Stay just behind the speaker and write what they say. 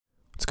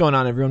going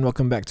on, everyone?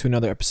 Welcome back to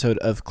another episode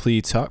of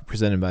Clee Talk,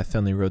 presented by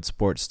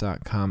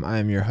FenleyRoadSports.com. I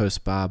am your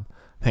host, Bob,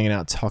 hanging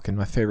out talking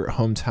my favorite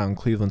hometown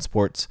Cleveland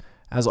sports,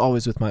 as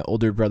always with my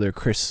older brother,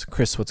 Chris.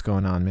 Chris, what's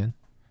going on, man?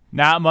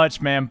 Not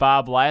much, man,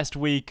 Bob. Last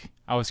week,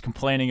 I was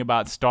complaining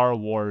about Star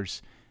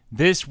Wars.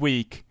 This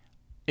week,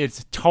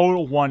 it's a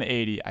total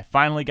 180. I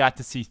finally got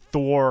to see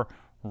Thor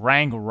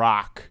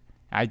Ragnarok.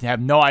 I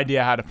have no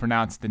idea how to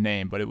pronounce the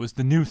name, but it was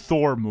the new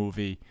Thor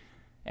movie,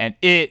 and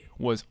it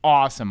was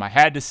awesome. I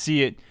had to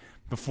see it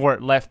before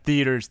it left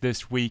theaters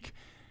this week.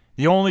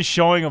 The only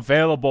showing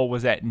available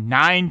was at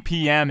 9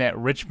 p.m. at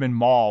Richmond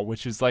Mall,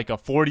 which is like a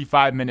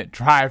 45-minute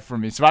drive for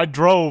me. So I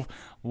drove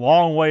a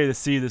long way to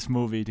see this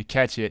movie, to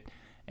catch it,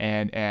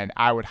 and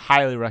I would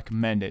highly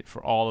recommend it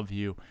for all of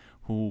you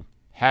who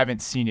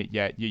haven't seen it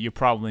yet. You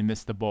probably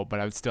missed the boat, but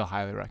I would still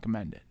highly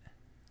recommend it.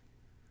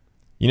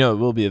 You know, it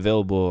will be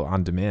available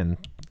on demand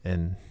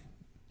and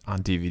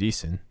on DVD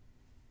soon.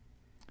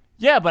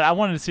 Yeah, but I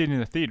wanted to see it in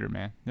the theater,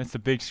 man. That's the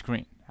big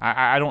screen.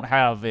 I don't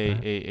have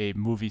a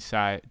movie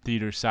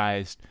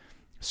theater-sized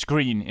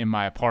screen in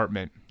my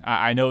apartment.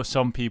 I know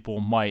some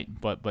people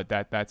might, but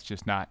that's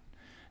just not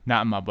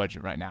in my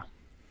budget right now.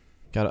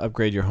 Got to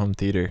upgrade your home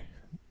theater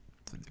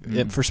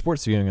for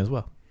sports viewing as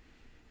well.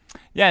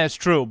 Yeah, it's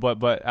true, but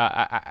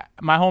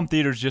my home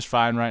theater's just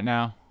fine right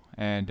now,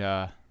 and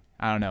I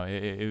don't know.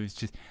 It was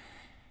just,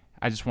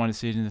 I just wanted to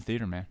see it in the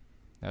theater, man.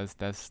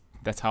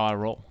 That's how I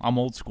roll. I'm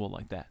old school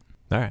like that.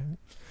 All right.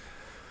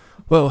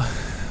 Well,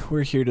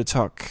 we're here to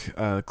talk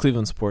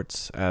Cleveland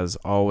sports as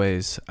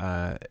always,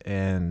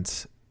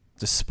 and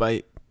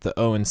despite the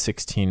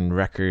 0-16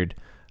 record,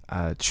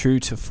 true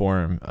to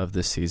form of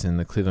this season,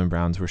 the Cleveland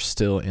Browns were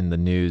still in the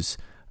news,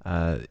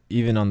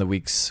 even on the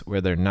weeks where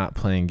they're not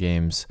playing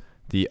games.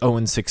 The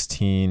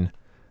 0-16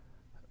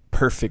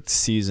 perfect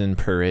season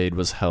parade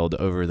was held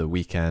over the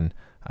weekend.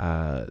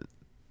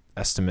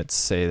 Estimates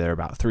say there are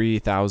about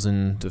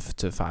 3,000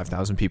 to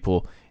 5,000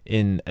 people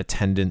in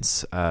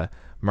attendance,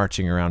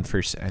 marching around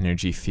First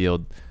Energy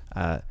Field,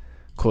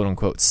 quote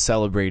unquote,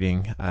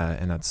 celebrating,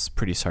 and that's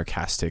pretty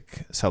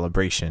sarcastic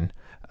celebration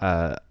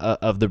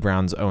of the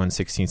Browns'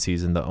 0-16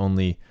 season. The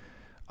only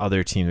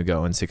other team to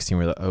go 0-16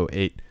 were the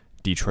 0-8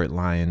 Detroit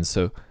Lions.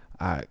 So,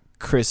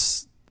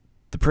 Chris,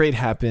 the parade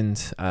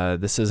happened.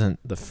 This isn't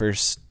the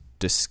first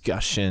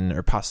discussion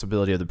or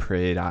possibility of the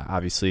parade.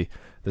 Obviously,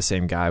 the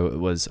same guy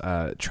was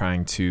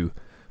trying to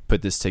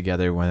put this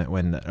together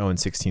when the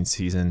 0-16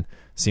 season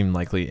seemed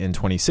likely in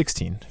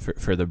 2016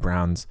 for the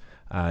Browns.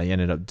 He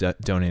ended up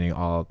donating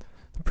all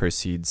the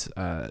proceeds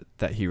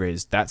that he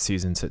raised that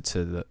season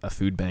to a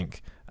food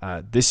bank.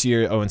 This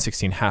year,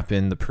 0-16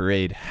 happened. The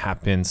parade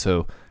happened.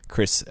 So,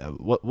 Chris,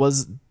 what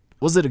was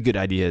it a good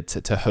idea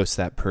to host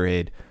that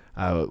parade?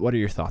 What are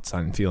your thoughts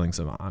and feelings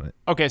on it?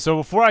 Okay, so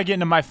before I get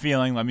into my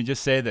feeling, let me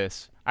just say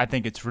this. I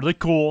think it's really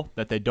cool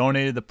that they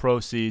donated the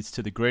proceeds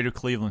to the Greater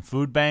Cleveland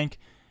Food Bank.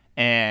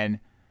 And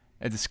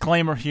a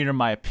disclaimer here,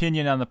 my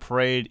opinion on the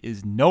parade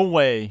is no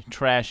way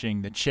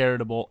trashing the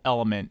charitable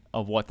element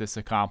of what this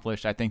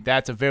accomplished. I think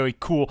that's a very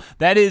cool,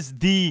 that is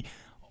the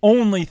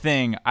only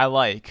thing I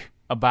like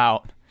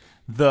about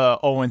the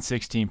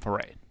 0-16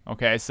 parade.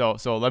 Okay, so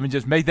let me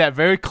just make that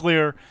very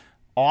clear.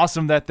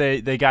 Awesome that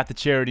they got the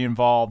charity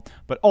involved,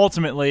 but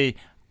ultimately,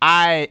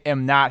 I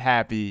am not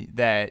happy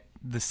that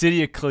the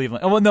city of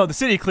Cleveland, well, no, the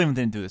city of Cleveland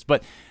didn't do this,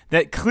 but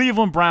that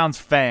Cleveland Browns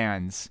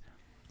fans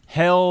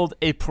held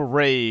a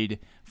parade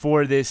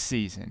for this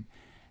season.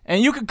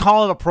 And you can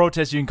call it a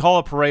protest, you can call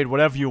it a parade,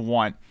 whatever you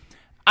want.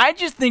 I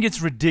just think it's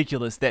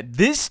ridiculous that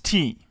this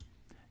team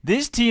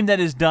that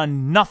has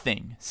done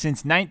nothing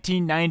since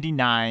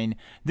 1999,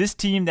 this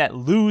team that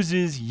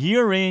loses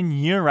year in,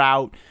 year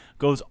out,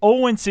 goes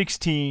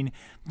 0-16,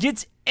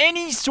 gets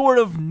any sort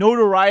of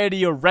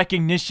notoriety or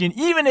recognition,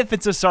 even if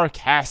it's a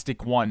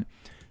sarcastic one.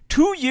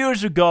 2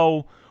 years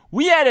ago,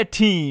 we had a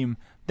team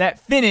that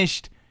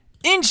finished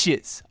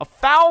inches, a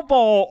foul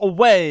ball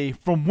away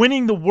from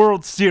winning the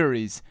World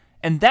Series,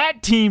 and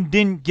that team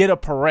didn't get a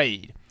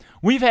parade.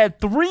 We've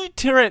had 3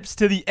 trips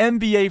to the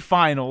NBA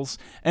Finals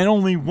and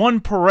only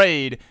 1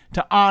 parade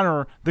to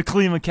honor the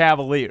Cleveland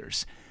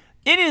Cavaliers.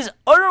 It is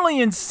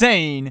utterly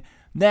insane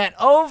that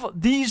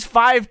of these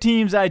 5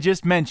 teams I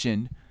just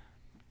mentioned,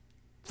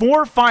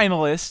 4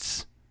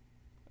 finalists,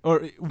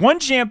 or 1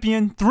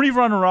 champion, 3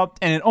 runner-up,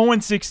 and an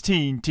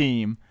 0-16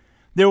 team,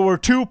 there were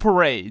 2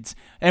 parades,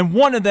 and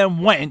one of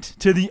them went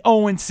to the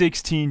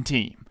 0-16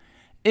 team.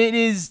 It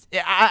is,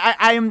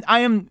 I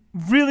am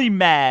really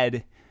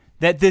mad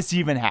that this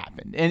even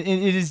happened, and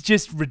it is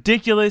just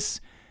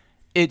ridiculous.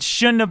 It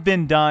shouldn't have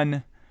been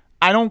done.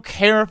 I don't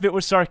care if it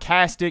was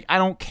sarcastic. I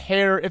don't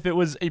care if it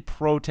was a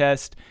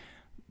protest.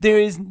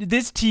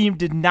 This team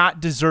did not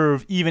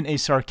deserve even a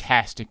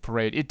sarcastic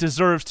parade. It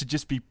deserves to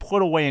just be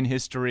put away in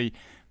history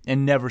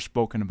and never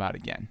spoken about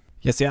again.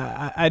 Yes,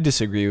 yeah, I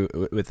disagree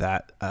with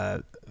that.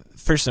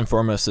 First and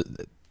foremost,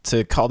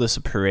 to call this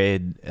a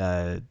parade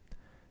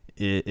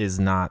is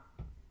not.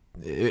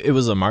 It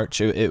was a march.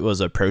 It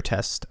was a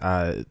protest.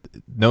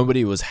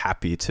 Nobody was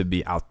happy to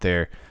be out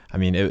there I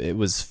mean, it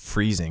was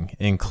freezing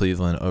in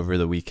Cleveland over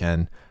the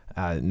weekend.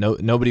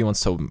 Nobody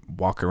wants to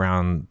walk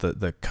around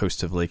the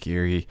coast of Lake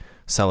Erie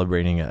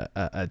celebrating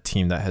a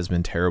team that has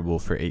been terrible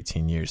for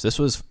 18 years. This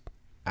was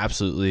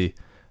absolutely,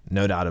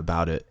 no doubt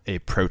about it, a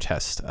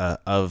protest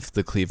of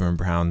the Cleveland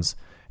Browns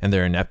and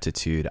their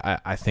ineptitude.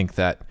 I think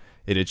that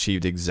it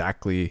achieved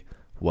exactly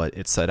what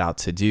it set out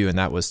to do, and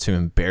that was to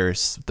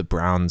embarrass the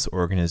Browns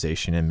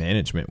organization and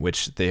management,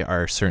 which they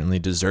are certainly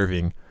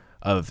deserving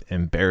of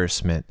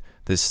embarrassment.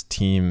 This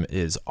team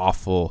is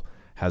awful,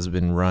 has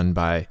been run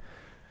by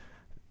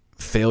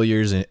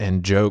failures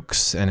and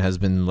jokes, and has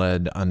been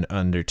led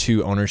under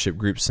two ownership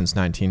groups since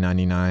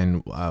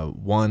 1999.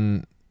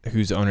 One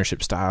whose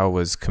ownership style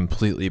was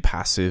completely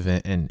passive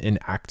and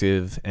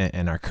inactive,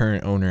 and our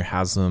current owner,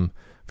 Haslam,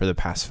 for the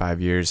past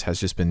 5 years has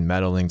just been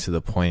meddling to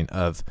the point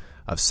of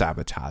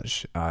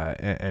sabotage.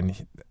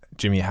 And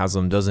Jimmy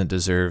Haslam doesn't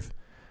deserve,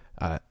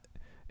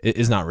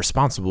 is not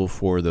responsible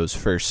for those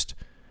first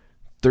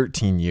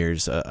 13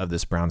 years of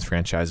this Browns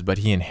franchise, but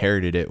he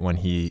inherited it when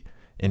he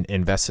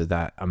invested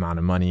that amount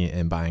of money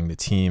in buying the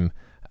team,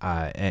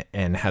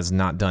 and has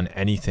not done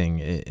anything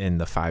in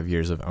the 5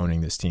 years of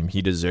owning this team.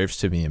 He deserves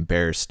to be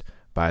embarrassed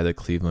by the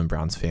Cleveland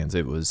Browns fans.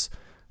 It was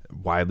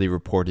widely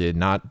reported,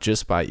 not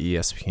just by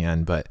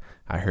ESPN, but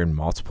I heard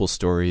multiple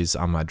stories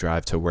on my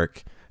drive to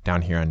work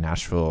down here in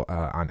Nashville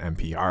on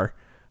NPR.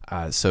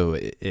 So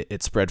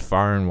it spread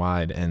far and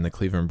wide, and the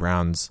Cleveland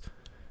Browns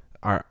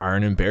are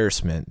an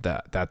embarrassment.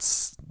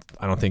 That's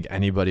I don't think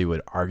anybody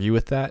would argue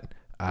with that.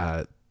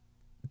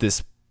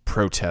 This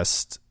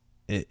protest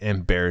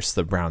embarrassed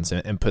the Browns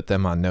and put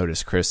them on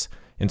notice. Chris,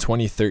 in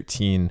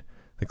 2013,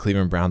 the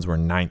Cleveland Browns were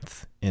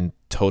 9th in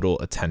total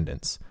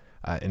attendance.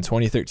 In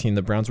 2013,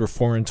 the Browns were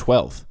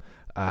 4-12.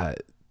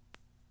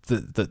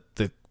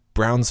 The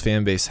Browns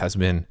fan base has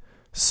been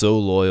so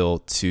loyal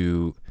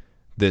to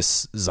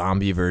this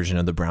zombie version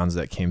of the Browns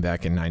that came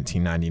back in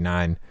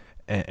 1999,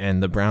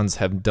 and the Browns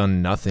have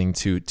done nothing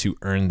to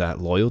earn that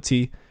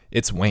loyalty.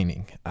 It's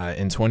waning.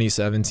 In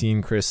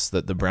 2017, Chris,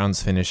 the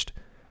Browns finished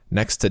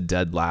next to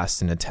dead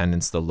last in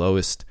attendance, the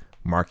lowest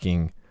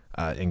marking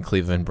in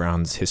Cleveland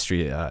Browns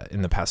history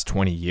in the past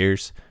 20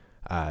 years.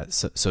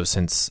 So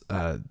since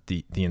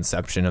the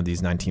inception of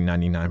these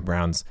 1999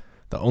 Browns,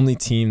 the only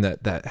team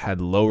that had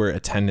lower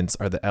attendance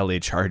are the LA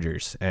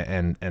Chargers,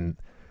 and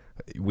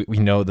we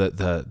know that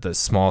the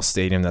small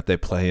stadium that they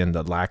play in,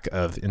 the lack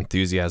of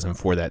enthusiasm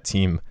for that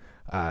team.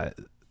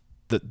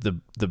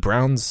 The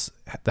Browns,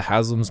 the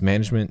Haslam's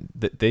management,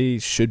 that they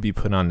should be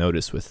put on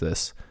notice with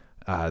this,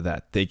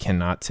 that they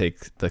cannot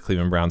take the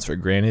Cleveland Browns for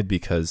granted,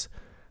 because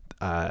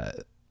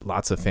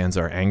lots of fans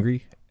are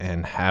angry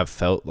and have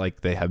felt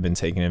like they have been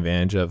taken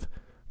advantage of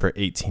for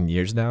 18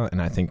 years now, and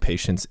I think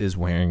patience is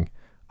wearing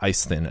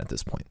ice thin at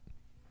this point.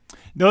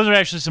 Those are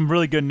actually some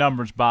really good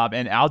numbers, Bob,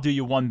 and I'll do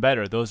you one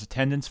better. Those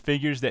attendance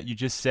figures that you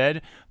just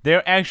said,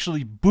 they're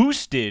actually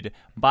boosted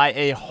by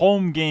a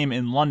home game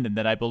in London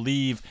that I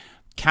believe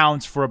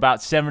counts for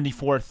about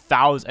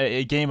 74,000,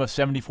 a game of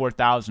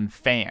 74,000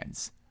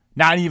 fans.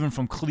 Not even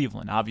from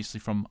Cleveland, obviously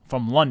from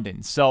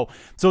London. So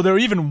they're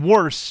even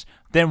worse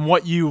than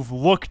what you've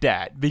looked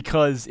at,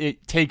 because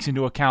it takes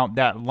into account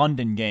that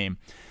London game.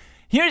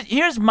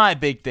 Here's my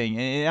big thing,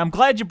 and I'm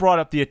glad you brought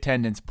up the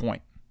attendance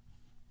point.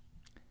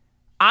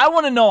 I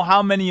want to know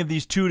how many of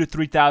these 2,000 to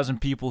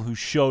 3,000 people who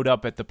showed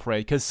up at the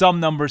parade, because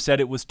some numbers said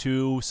it was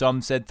 2,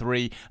 some said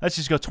 3. Let's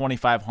just go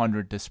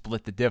 2,500 to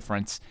split the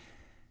difference.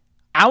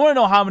 I want to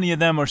know how many of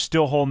them are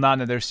still holding on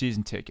to their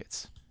season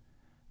tickets.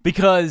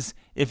 Because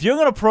if you're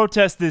going to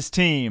protest this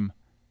team,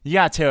 you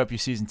got to tear up your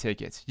season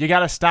tickets. You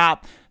got to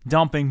stop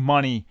dumping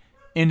money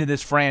into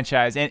this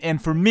franchise. And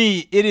for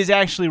me, it is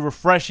actually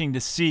refreshing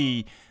to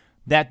see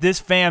that this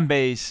fan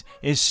base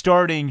is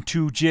starting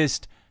to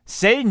just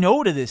say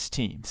no to this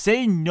team.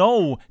 Say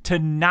no to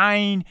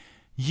 10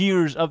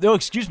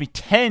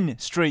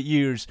 straight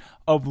years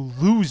of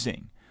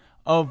losing,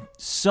 of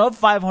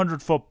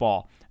sub-500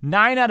 football,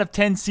 9 out of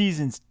 10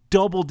 seasons,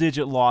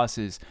 double-digit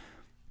losses.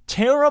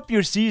 Tear up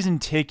your season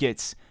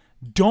tickets.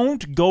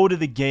 Don't go to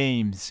the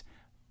games.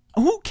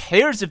 Who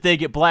cares if they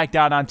get blacked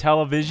out on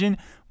television?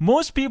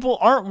 Most people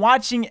aren't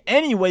watching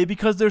anyway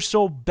because they're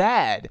so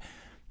bad.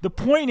 The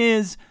point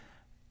is,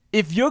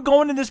 if you're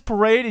going to this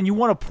parade and you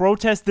want to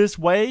protest this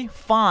way,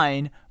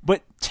 fine,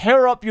 but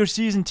tear up your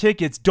season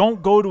tickets.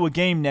 Don't go to a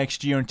game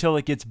next year until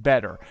it gets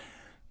better.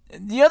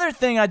 The other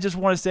thing I just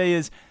want to say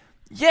is,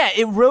 yeah,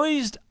 it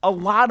raised a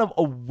lot of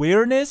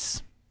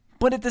awareness,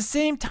 but at the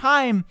same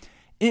time,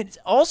 it's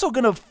also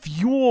going to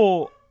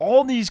fuel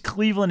all these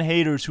Cleveland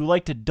haters who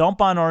like to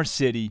dump on our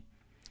city.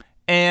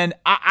 And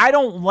I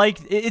don't like,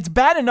 it's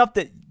bad enough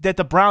that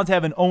the Browns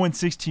have an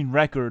 0-16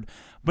 record,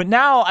 but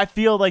now I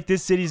feel like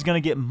this city is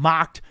going to get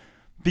mocked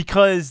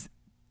because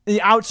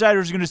the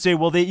outsiders are going to say,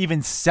 well, they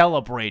even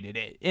celebrated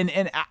it.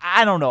 And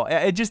I don't know.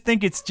 I just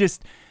think it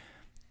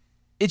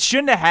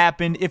shouldn't have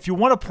happened. If you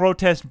want to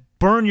protest,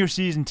 burn your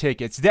season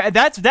tickets.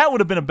 That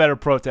would have been a better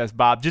protest,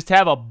 Bob. Just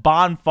have a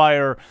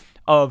bonfire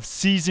of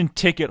season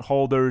ticket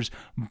holders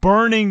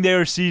burning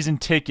their season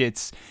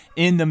tickets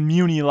in the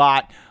Muni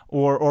lot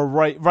or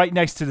right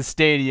next to the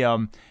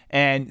stadium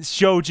and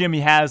show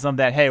Jimmy Haslam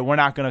that, hey, we're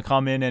not going to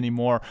come in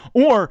anymore.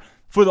 Or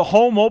for the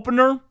home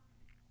opener,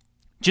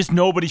 just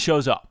nobody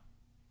shows up.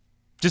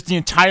 Just the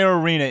entire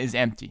arena is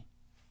empty.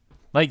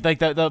 Like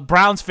the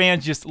Browns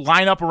fans just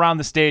line up around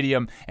the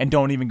stadium and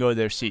don't even go to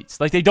their seats.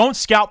 Like they don't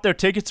scout their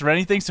tickets or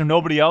anything so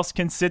nobody else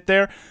can sit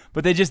there,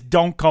 but they just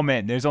don't come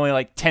in. There's only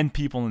like 10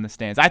 people in the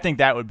stands. I think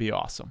that would be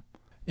awesome.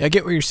 Yeah, I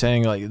get what you're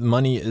saying. Like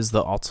money is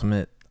the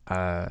ultimate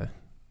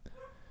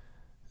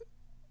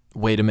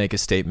way to make a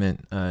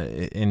statement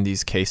in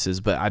these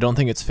cases, but I don't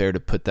think it's fair to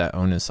put that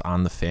onus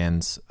on the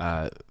fans.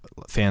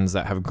 Fans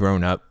that have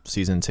grown up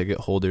season ticket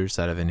holders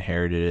that have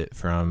inherited it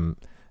from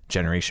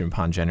generation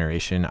upon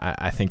generation.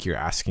 I think you're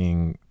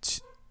asking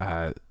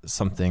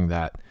something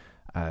that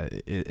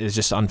is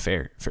just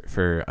unfair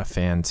for a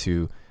fan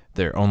to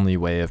their only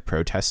way of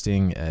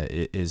protesting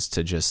is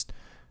to just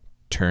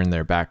turn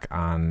their back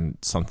on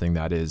something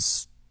that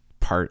is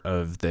part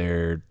of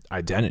their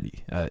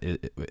identity.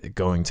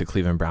 Going to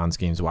Cleveland Browns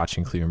games,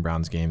 watching Cleveland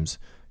Browns games,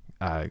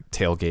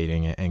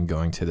 tailgating and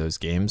going to those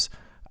games.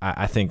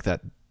 I think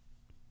that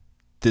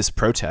this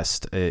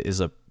protest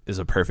is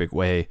a perfect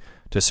way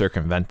to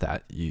circumvent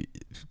that.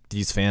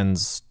 These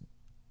fans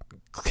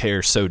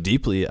care so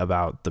deeply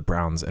about the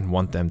Browns and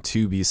want them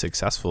to be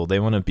successful. They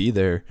want to be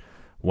there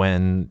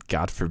when,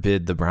 God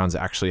forbid, the Browns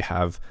actually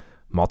have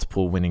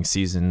multiple winning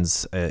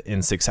seasons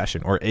in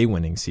succession, or a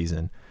winning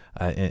season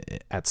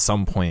at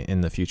some point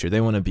in the future.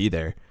 They want to be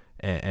there,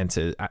 and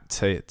to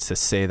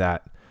say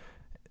that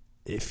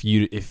if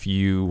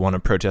you want to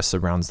protest the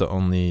Browns, the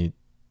only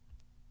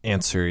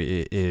answer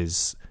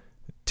is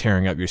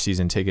tearing up your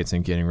season tickets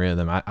and getting rid of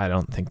them. I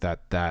don't think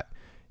that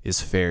is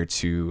fair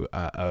to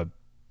a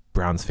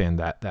Browns fan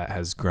that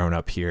has grown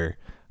up here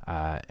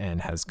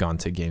and has gone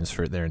to games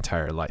for their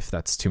entire life.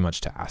 That's too much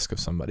to ask of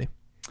somebody.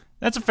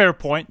 That's a fair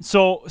point.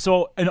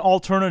 So an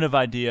alternative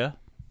idea,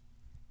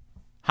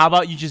 how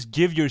about you just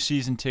give your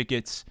season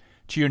tickets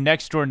to your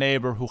next door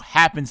neighbor who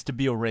happens to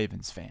be a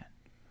Ravens fan?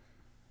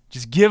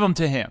 Just give them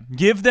to him.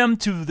 Give them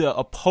to the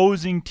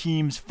opposing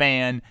team's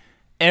fan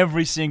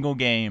every single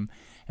game.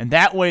 And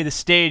that way the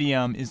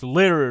stadium is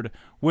littered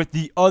with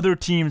the other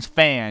team's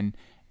fan.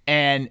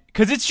 And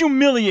because it's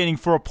humiliating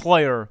for a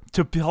player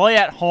to play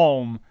at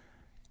home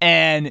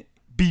and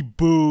be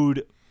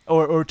booed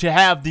or to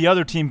have the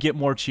other team get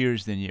more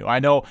cheers than you. I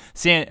know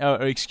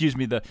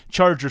the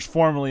Chargers,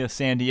 formerly of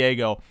San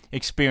Diego,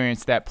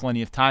 experienced that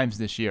plenty of times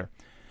this year.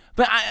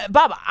 But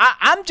Bob,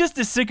 I'm just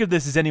as sick of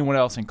this as anyone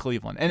else in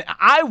Cleveland. And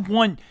I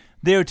want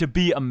there to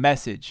be a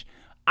message.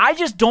 I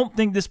just don't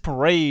think this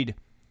parade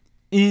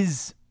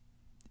is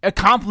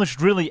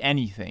accomplished really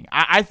anything.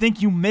 I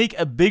think you make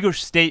a bigger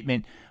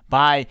statement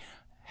by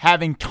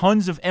having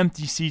tons of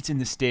empty seats in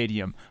the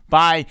stadium,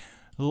 by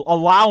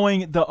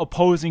allowing the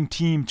opposing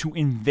team to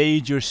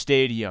invade your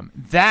stadium.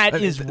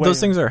 Those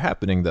things are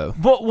happening, though.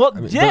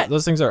 Yeah.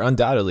 Those things are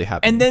undoubtedly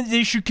happening. And then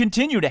they should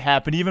continue to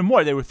happen even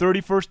more. They were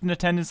 31st in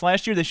attendance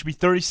last year. They should be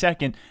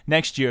 32nd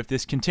next year if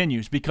this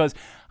continues, because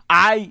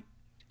I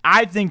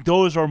think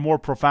those are more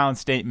profound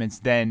statements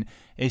than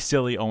a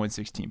silly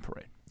 0-16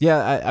 parade.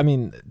 Yeah, I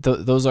mean,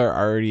 those are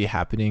already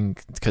happening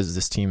because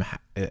this team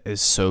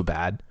is so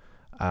bad.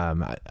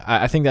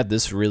 I think that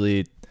this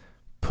really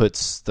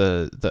puts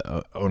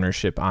the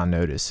ownership on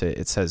notice.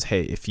 It says,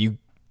 hey, if you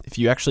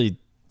actually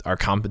are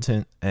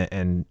competent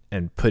and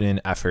put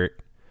in effort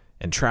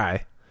and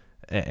try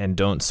and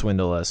don't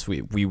swindle us,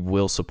 we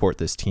will support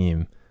this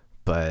team.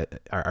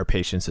 But our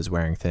patience is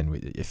wearing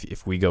thin.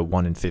 If we go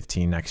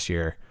 1-15 next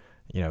year,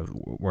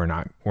 we're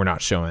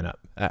not showing up.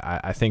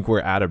 I think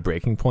we're at a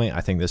breaking point.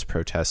 I think this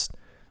protest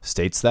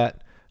states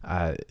that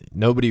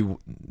nobody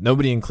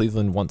in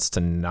Cleveland wants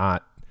to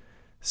not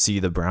see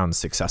the Browns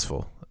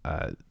successful.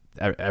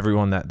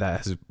 Everyone that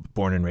has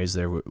born and raised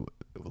there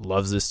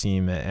loves this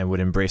team and would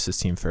embrace this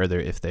team further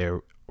if they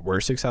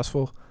were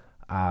successful.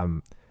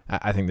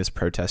 I think this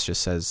protest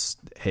just says,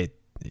 hey,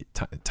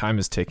 time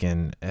is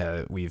ticking.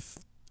 We've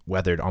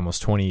weathered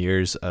almost 20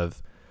 years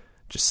of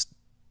just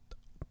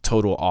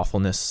total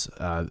awfulness,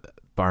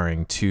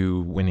 barring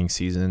 2 winning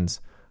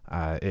seasons.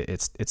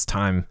 It's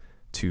time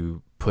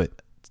to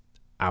put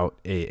out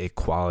a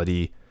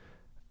quality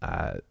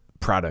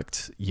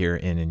product year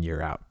in and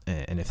year out.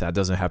 And if that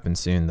doesn't happen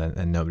soon,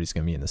 then nobody's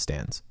going to be in the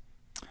stands.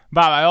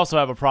 Bob, I also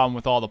have a problem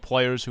with all the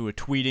players who are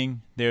tweeting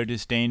their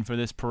disdain for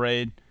this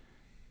parade.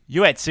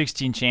 You had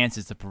 16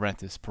 chances to prevent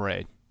this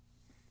parade.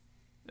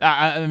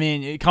 I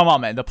mean, come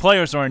on, man. The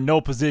players are in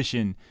no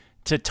position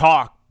to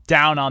talk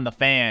down on the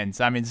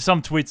fans. I mean,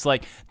 some tweets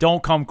like,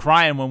 don't come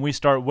crying when we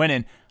start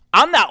winning.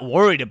 I'm not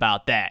worried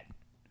about that.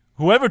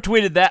 Whoever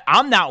tweeted that,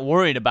 I'm not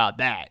worried about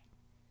that.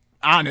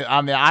 I'm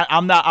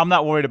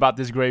not worried about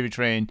this gravy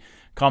train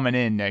coming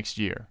in next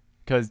year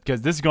because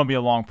this is going to be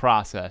a long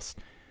process.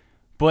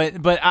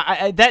 But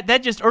that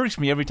just irks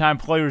me every time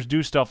players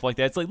do stuff like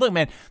that. It's like, look,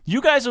 man,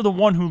 you guys are the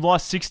one who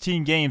lost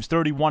 16 games,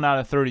 31 out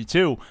of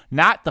 32,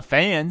 not the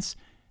fans.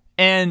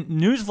 And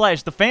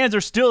newsflash, the fans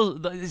are still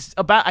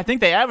I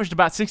think they averaged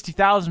about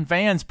 60,000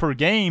 fans per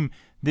game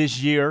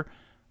this year.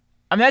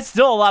 I mean, that's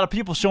still a lot of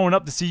people showing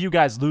up to see you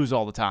guys lose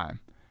all the time.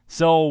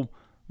 So,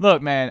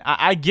 look, man,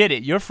 I get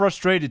it. You're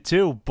frustrated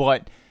too,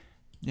 but,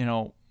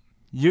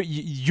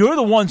 you're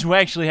the ones who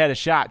actually had a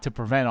shot to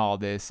prevent all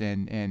this,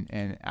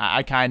 and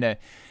I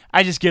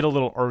just get a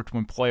little irked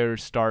when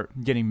players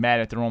start getting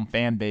mad at their own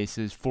fan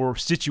bases for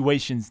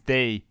situations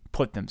they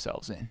put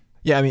themselves in.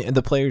 Yeah, I mean,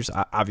 the players,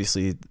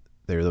 obviously,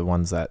 they're the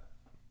ones that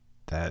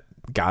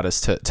got us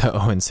to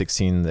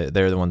 0-16.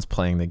 They're the ones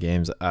playing the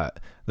games.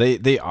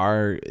 They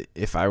are,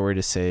 if I were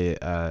to say,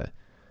 an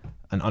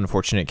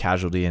unfortunate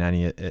casualty in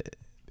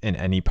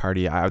any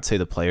party. I would say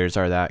the players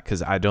are that,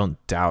 because I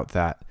don't doubt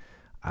that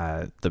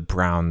the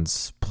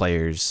Browns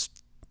players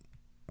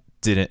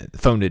didn't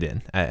phoned it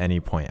in at any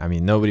point. I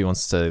mean, nobody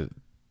wants to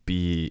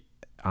be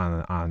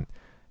on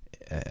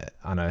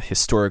a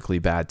historically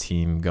bad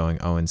team going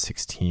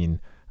 0-16.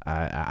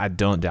 I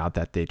don't doubt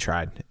that they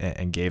tried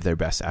and gave their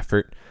best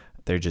effort.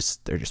 They're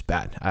just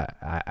bad.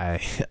 I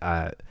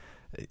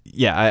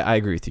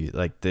agree with you.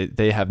 Like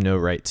they have no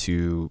right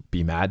to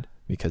be mad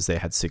because they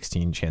had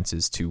 16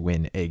 chances to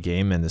win a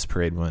game, and this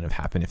parade wouldn't have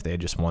happened if they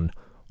had just won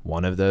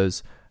one of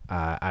those.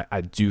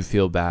 I do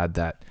feel bad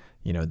that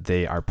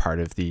they are part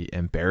of the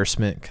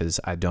embarrassment, because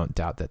I don't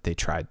doubt that they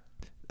tried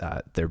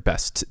their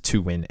best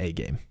to win a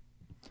game.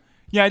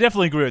 Yeah, I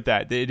definitely agree with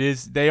that.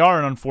 They are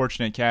an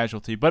unfortunate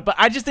casualty, but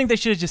I just think they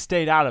should have just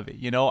stayed out of it.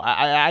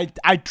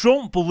 I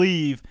don't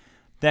believe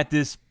that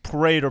this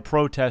parade or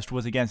protest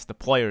was against the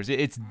players.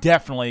 It's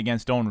definitely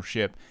against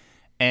ownership,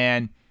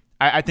 and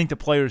I think the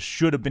players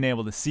should have been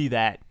able to see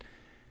that.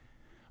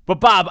 But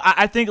Bob,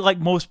 I think like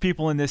most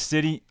people in this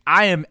city,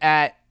 I am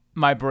at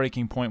my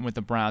breaking point with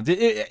the Browns.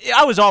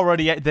 I was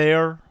already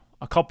there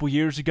a couple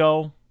years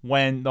ago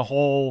when the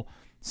whole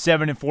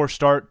 7-4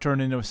 start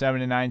turned into a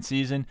 7-9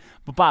 season.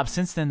 But Bob,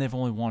 since then they've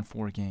only won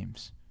 4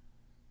 games.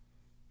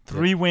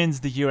 3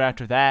 wins the year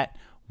after that.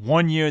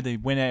 1 year they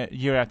win a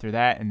year after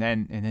that, and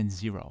then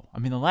 0. I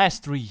mean, the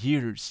last 3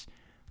 years,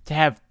 to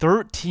have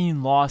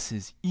 13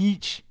 losses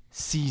each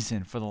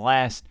season for the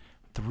last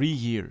 3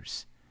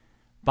 years,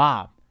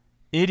 Bob,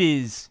 it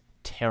is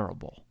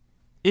terrible.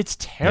 It's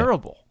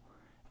terrible. Yeah.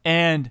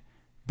 And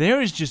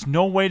there is just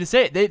no way to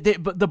say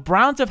it. But the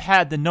Browns have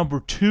had the number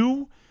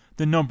 2,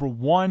 the number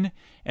 1,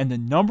 and the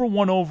number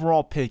 1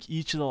 overall pick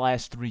each of the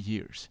last 3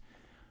 years.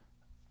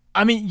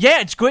 I mean,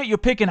 yeah, it's great you're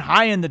picking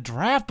high in the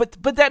draft,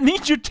 but that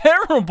means you're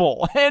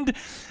terrible. And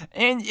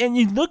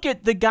you look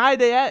at the guy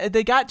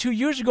they got 2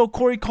 years ago,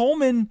 Corey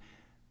Coleman.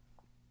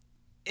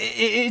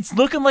 It's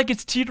looking like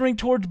it's teetering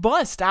towards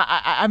bust.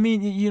 I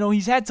mean,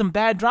 he's had some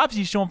bad drops.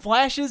 He's shown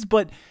flashes,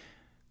 but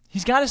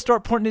he's got to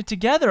start putting it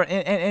together.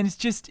 And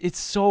it's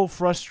so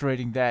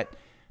frustrating that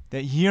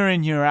year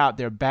in, year out,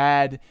 they're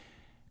bad,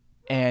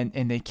 and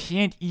they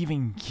can't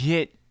even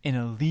get an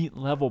elite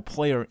level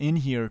player in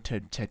here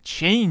to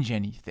change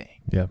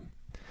anything. Yeah.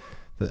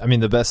 I mean,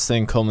 the best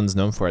thing Coleman's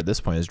known for at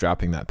this point is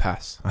dropping that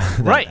pass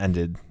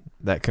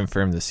that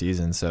confirmed the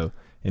season. So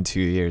in 2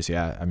 years,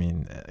 yeah, I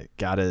mean,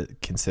 gotta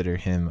consider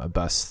him a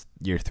bust.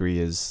 Year 3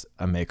 is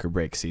a make or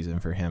break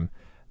season for him.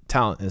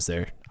 Talent is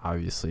there,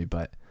 obviously,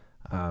 but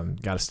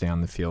gotta stay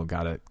on the field,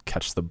 gotta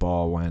catch the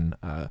ball when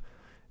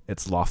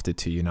it's lofted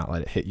to you, not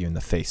let it hit you in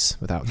the face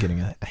without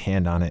getting a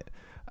hand on it.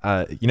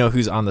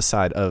 Who's on the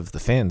side of the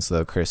fans,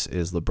 though, Chris,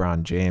 is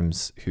LeBron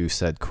James, who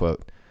said,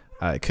 quote,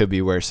 it could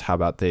be worse. How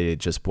about they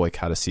just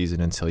boycott a season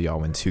until y'all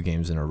win 2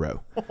 games in a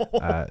row?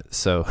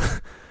 So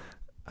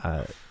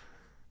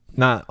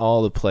not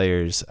all the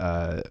players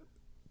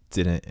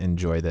didn't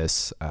enjoy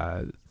this.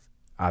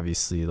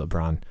 Obviously,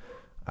 LeBron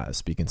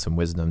speaking some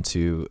wisdom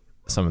to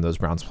some of those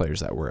Browns players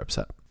that were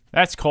upset.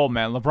 That's cold,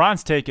 man.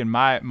 LeBron's taken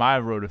my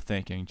road of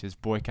thinking,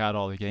 just boycott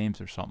all the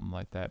games or something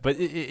like that. But,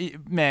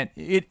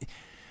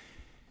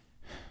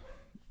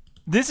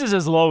 this is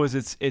as low as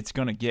it's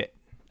going to get.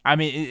 I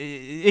mean,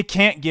 it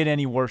can't get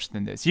any worse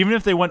than this. Even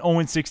if they went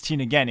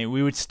 0-16 again,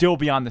 we would still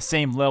be on the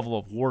same level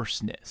of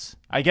worseness.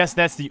 I guess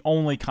that's the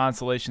only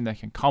consolation that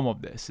can come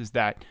of this, is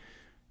that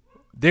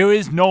there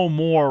is no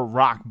more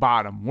rock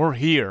bottom. We're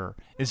here.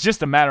 It's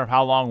just a matter of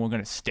how long we're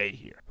going to stay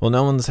here. Well,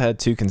 no one's had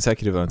 2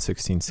 consecutive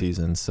 0-16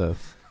 seasons, so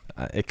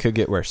it could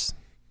get worse.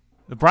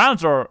 The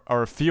Browns are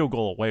a field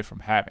goal away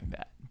from having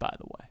that, by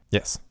the way.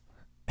 Yes.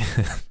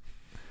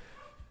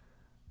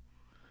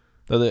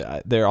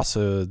 Though they're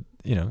also,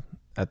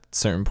 at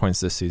certain points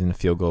this season, a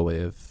field goal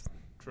away of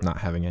not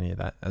having any of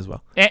that as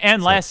well.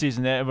 And last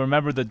season,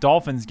 remember the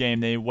Dolphins game,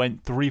 they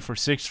went 3 for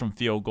 6 from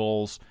field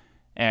goals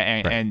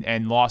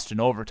and lost in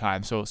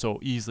overtime, so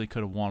easily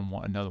could have won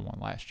another one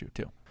last year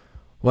too.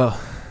 Well,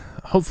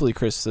 hopefully,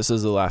 Chris, this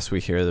is the last we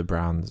hear of the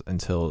Browns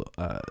until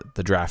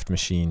the draft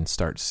machine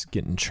starts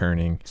getting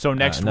churning. So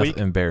next week?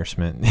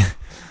 Embarrassment.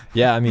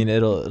 Yeah, I mean,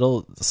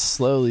 it'll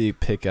slowly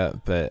pick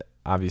up, but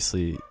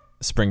obviously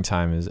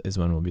springtime is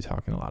when we'll be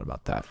talking a lot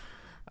about that.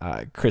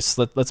 Chris,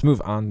 let's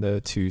move on though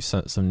to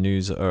some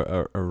news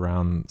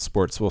around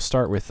sports. We'll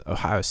start with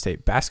Ohio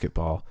State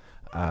basketball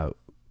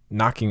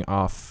knocking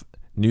off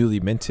newly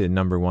minted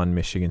number 1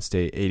 Michigan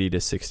State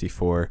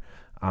 80-64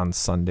 on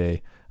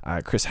Sunday.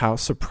 Chris, how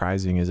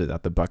surprising is it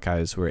that the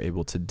Buckeyes were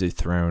able to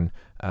dethrone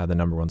the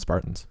number one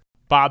Spartans?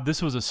 Bob,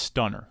 this was a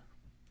stunner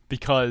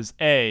because,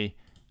 A,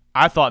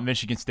 I thought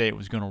Michigan State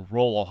was going to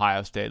roll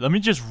Ohio State. Let me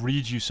just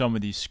read you some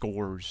of these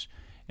scores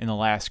in the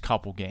last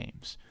couple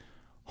games.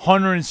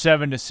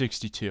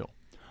 107-62,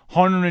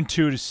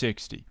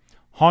 102-60,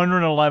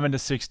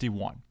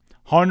 111-61,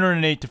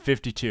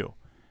 108-52.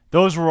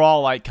 Those were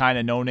all like kind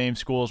of no-name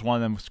schools. One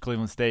of them was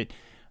Cleveland State.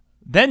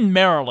 Then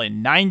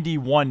Maryland,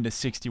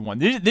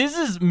 91-61. This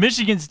is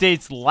Michigan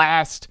State's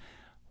last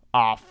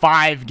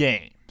 5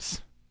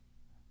 games.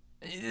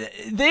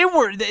 They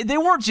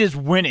weren't just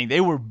winning; they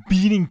were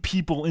beating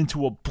people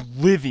into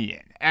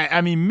oblivion.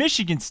 I mean,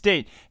 Michigan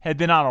State had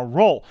been on a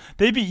roll.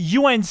 They beat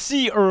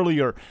UNC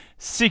earlier,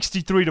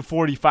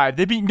 63-45.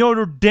 They beat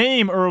Notre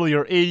Dame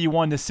earlier,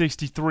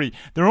 81-63.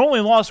 Their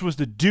only loss was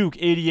to Duke,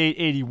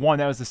 88-81.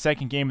 That was the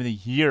second game of the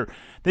year.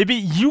 They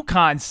beat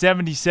UConn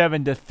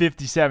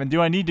 77-57.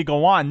 Do I need to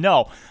go on?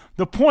 No.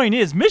 The point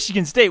is,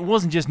 Michigan State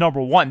wasn't just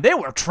number one. They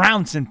were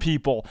trouncing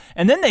people.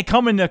 And then they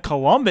come into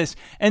Columbus,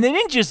 and they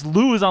didn't just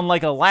lose on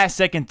like a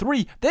last-second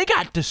 3. They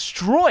got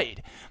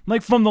destroyed.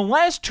 Like from the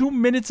last 2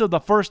 minutes of the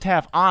first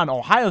half on,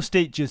 Ohio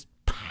State just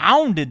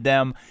pounded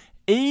them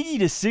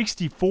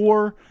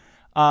 80-64.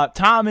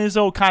 Tom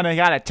Izzo kind of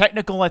got a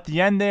technical at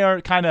the end there,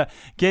 kind of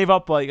gave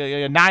up like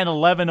a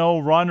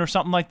 9-11-0 run or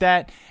something like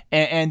that.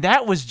 And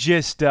that was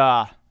just,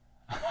 that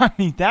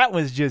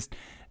was just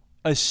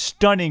a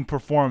stunning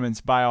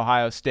performance by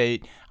Ohio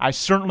State. I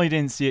certainly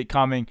didn't see it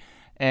coming.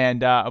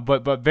 And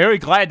but very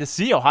glad to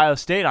see Ohio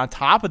State on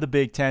top of the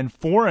Big Ten,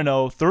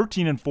 4-0,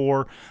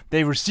 13-4.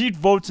 They received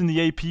votes in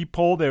the AP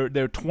poll. They're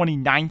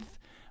 29th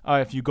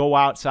if you go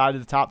outside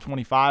of the top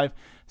 25.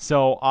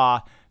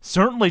 So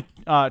certainly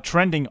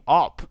trending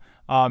up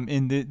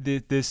in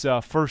this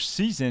first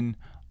season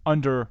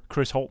under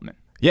Chris Holtmann.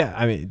 Yeah,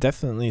 I mean,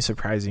 definitely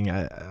surprising.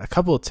 A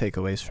couple of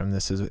takeaways from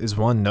this is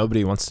one,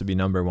 nobody wants to be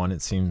number one,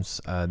 it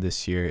seems,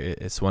 this year.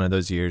 It's one of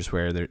those years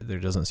where there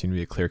doesn't seem to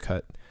be a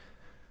clear-cut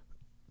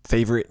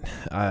favorite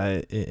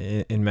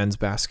in men's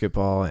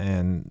basketball,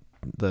 and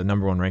the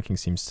number one ranking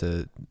seems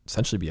to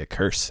essentially be a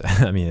curse.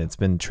 I mean, it's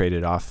been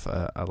traded off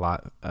a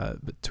lot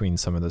between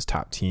some of those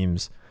top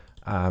teams.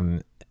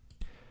 And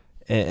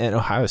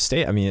Ohio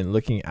State, I mean,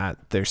 looking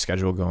at their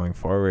schedule going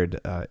forward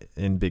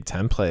in Big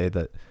Ten play,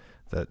 that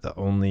the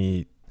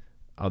only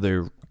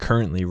other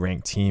currently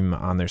ranked team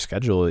on their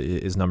schedule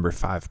is number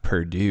 5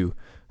 Purdue.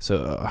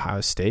 So Ohio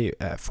State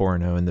at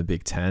 4-0 in the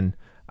Big Ten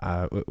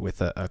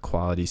with a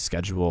quality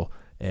schedule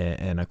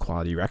and a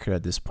quality record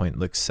at this point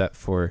looks set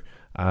for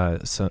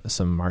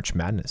some March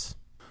Madness.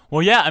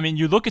 Well, yeah, I mean,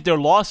 you look at their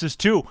losses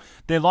too.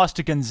 They lost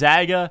to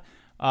Gonzaga,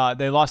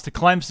 they lost to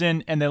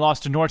Clemson, and they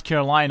lost to North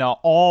Carolina.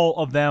 All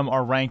of them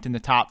are ranked in the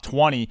top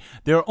 20.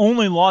 Their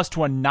only loss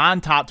to a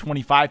non-top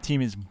 25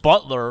 team is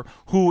Butler,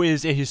 who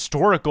is a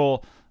historically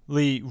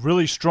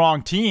really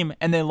strong team,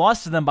 and they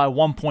lost to them by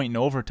 1 point in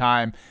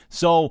overtime.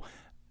 So,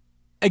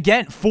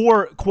 again,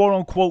 4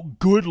 quote-unquote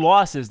good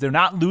losses. They're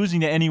not losing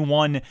to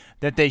anyone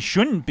that they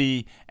shouldn't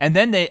be. And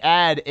then they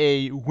add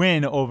a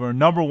win over a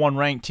number 1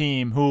 ranked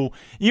team who,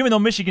 even though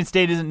Michigan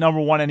State isn't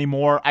number 1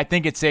 anymore, I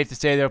think it's safe to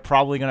say they're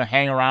probably going to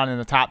hang around in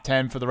the top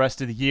 10 for the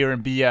rest of the year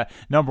and be a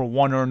number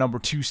 1 or a number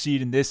 2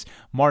 seed in this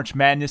March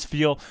Madness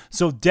field.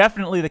 So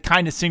definitely the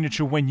kind of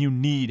signature win you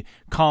need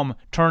come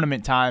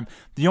tournament time.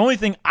 The only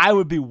thing I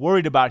would be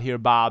worried about here,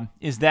 Bob,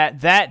 is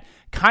that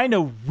kind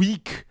of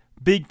weak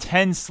Big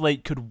Ten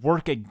slate could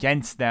work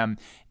against them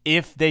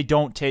if they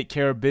don't take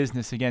care of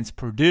business against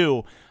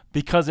Purdue,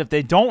 because if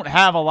they don't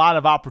have a lot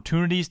of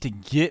opportunities to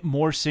get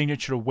more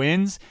signature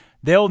wins,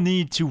 they'll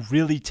need to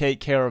really take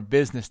care of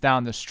business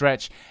down the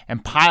stretch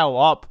and pile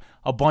up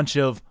a bunch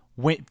of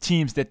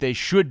teams that they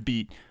should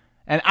beat.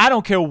 And I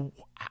don't care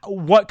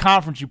what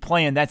conference you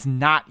play in, that's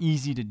not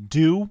easy to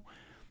do.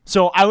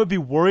 So I would be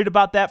worried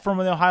about that from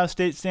an Ohio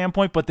State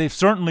standpoint, but they've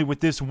certainly, with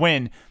this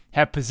win,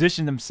 have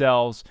positioned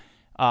themselves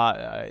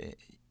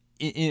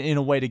in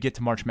a way to get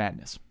to March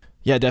Madness.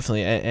 Yeah,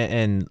 definitely.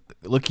 And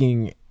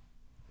looking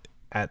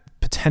at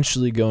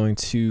potentially going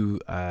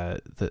to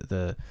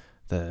the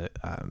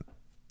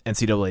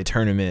NCAA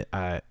tournament,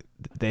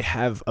 they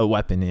have a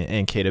weapon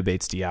in Keita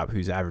Bates-Diop,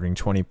 who's averaging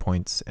 20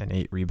 points and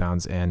 8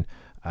 rebounds and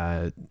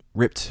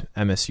ripped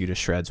MSU to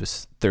shreds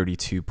with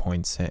 32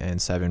 points and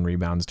 7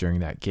 rebounds during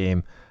that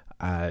game.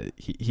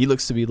 He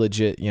looks to be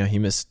legit. You know, he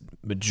missed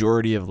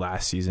majority of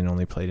last season,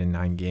 only played in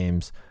 9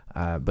 games.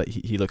 But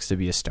he looks to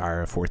be a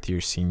star, a fourth-year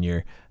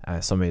senior,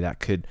 somebody that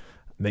could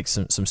make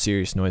some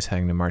serious noise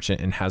heading to March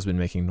and has been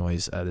making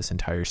noise this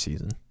entire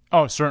season.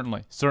 Oh,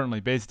 certainly.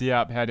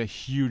 Bates-Diop had a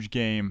huge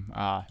game,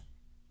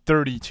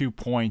 32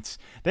 points.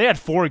 They had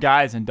 4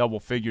 guys in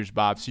double figures,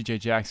 Bob. C.J.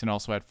 Jackson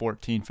also had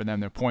 14 for them,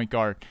 their point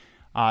guard.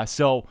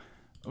 So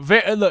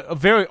a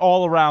very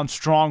all-around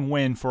strong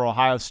win for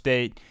Ohio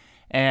State.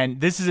 And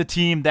this is a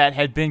team that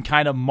had been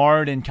kind of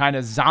marred in kind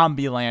of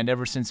zombie land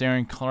ever since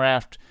Aaron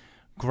Craft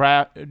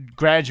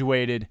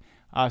graduated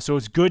So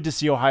it's good to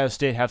see Ohio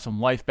State have some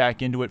life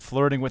back into it,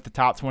 flirting with the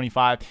top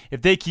 25.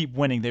 If they keep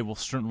winning, they will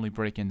certainly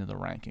break into the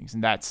rankings,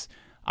 and that's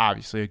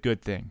obviously a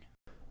good thing.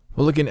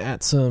 Well, looking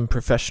at some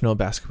professional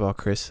basketball,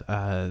 Chris,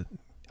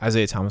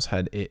 Isaiah Thomas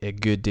had a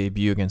good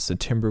debut against the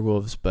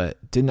Timberwolves,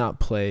 but did not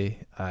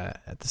play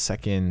at the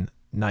second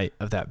night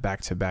of that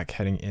back-to-back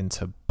heading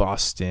into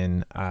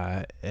Boston,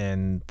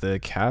 and the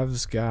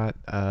Cavs got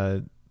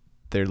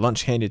their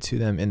lunch handed to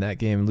them in that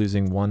game,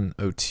 losing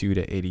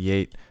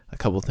 102-88. A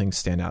couple things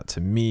stand out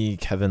to me.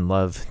 Kevin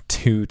Love,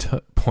 2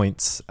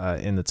 points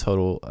in the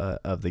total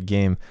of the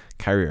game.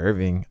 Kyrie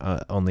Irving,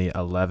 only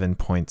 11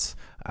 points.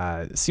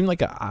 It seemed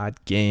like an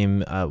odd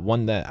game,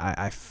 one that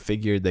I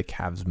figured the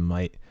Cavs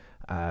might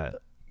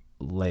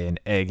lay an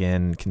egg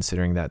in,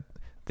 considering that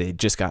they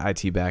just got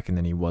IT back and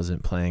then he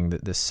wasn't playing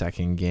the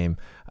second game.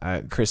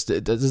 Chris,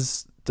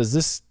 does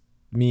this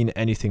mean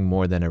anything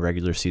more than a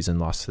regular season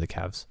loss to the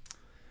Cavs?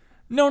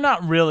 No,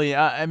 not really.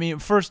 I mean,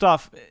 first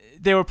off,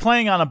 they were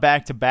playing on a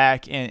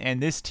back-to-back,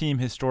 and this team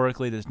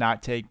historically does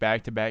not take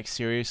back-to-back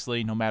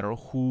seriously, no matter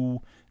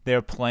who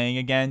they're playing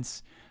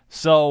against.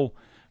 So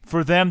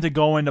for them to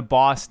go into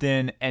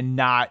Boston and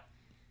not,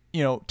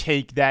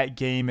 take that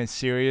game as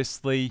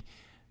seriously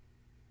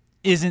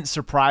isn't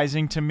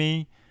surprising to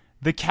me.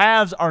 The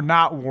Cavs are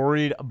not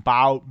worried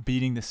about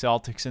beating the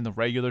Celtics in the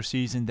regular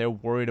season. They're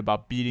worried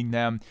about beating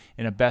them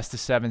in a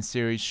best-of-7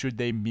 series should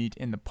they meet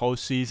in the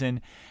postseason.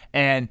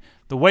 And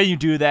the way you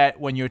do that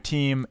when your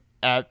team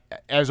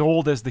as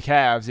old as the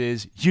Cavs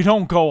is, you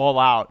don't go all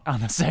out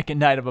on the second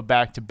night of a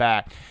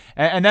back-to-back.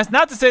 And that's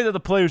not to say that the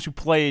players who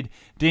played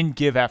didn't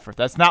give effort.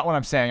 That's not what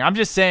I'm saying. I'm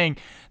just saying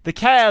the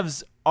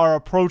Cavs are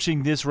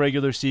approaching this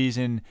regular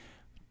season,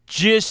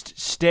 just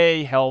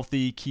stay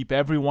healthy, keep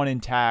everyone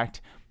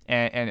intact,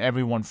 and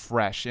everyone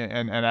fresh.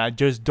 And I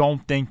just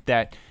don't think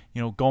that,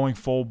 going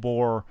full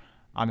bore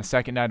on the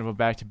second night of a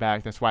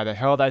back-to-back, that's why they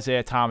held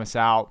Isaiah Thomas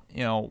out.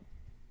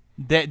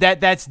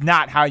 That's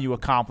not how you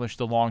accomplish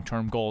the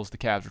long-term goals the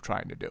Cavs are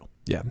trying to do.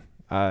 Yeah,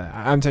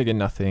 I'm taking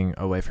nothing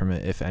away from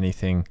it. If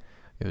anything,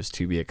 it was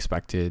to be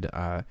expected.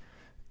 And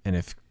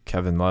if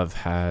Kevin Love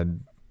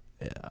had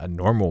a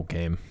normal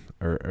game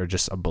or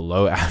just a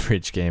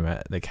below-average game,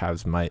 the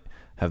Cavs might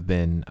have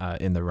been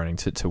in the running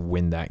to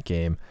win that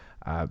game.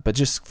 But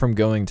just from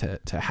going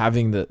to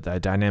having the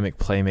dynamic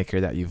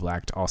playmaker that you've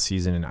lacked all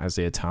season in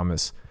Isaiah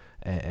Thomas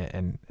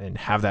and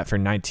have that for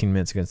 19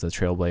 minutes against the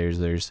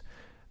Trailblazers,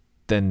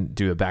 then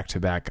do a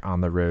back-to-back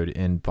on the road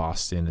in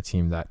Boston, a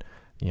team that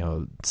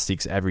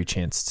seeks every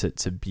chance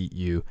to beat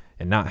you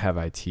and not have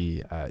IT.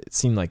 It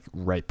seemed like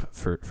ripe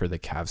for the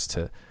Cavs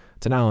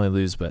to not only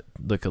lose but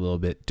look a little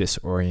bit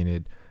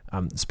disoriented.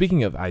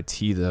 Speaking of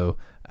IT, though,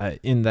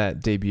 in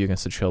that debut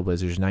against the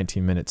Trailblazers,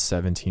 19 minutes,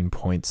 17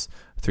 points,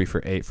 3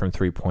 for 8 from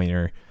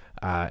three-pointer.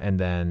 And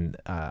then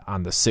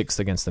on the 6th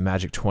against the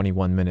Magic,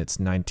 21 minutes,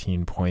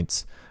 19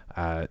 points,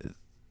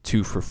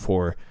 2 for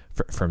 4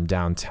 from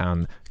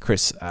downtown.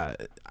 Chris,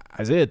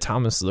 Isaiah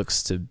Thomas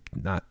looks to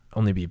not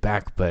only be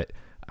back, but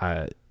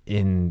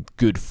in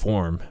good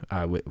form,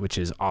 which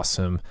is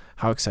awesome.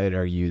 How excited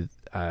are you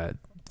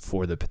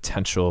for the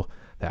potential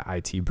that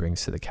IT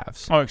brings to the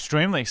Cavs? Oh,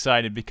 extremely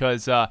excited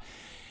because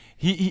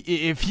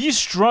if he's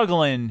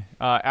struggling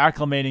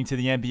acclimating to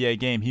the NBA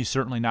game, he's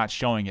certainly not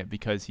showing it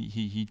because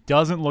he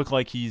doesn't look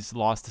like he's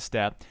lost a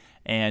step,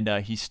 and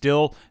he's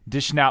still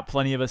dishing out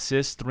plenty of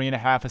assists,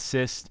 3.5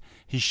 assists.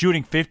 He's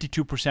shooting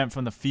 52%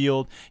 from the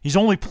field. He's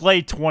only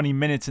played 20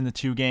 minutes in the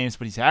 2 games,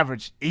 but he's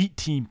averaged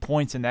 18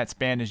 points in that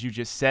span, as you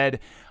just said,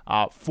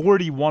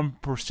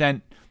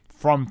 41%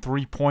 from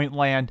three-point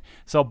land.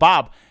 So,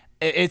 Bob,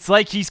 it's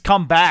like he's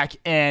come back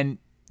and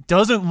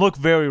doesn't look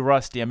very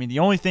rusty. I mean, the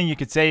only thing you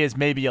could say is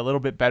maybe a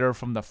little bit better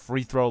from the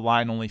free throw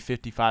line, only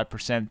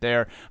 55%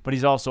 there, but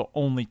he's also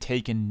only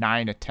taken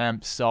 9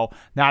 attempts, so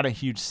not a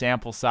huge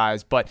sample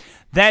size. But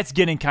that's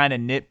getting kind of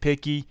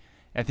nitpicky.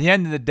 At the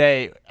end of the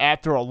day,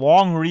 after a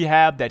long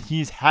rehab that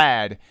he's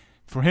had,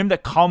 for him to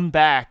come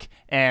back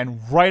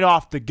and right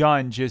off the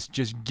gun just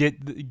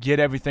get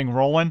everything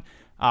rolling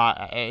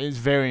is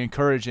very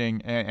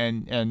encouraging.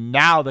 And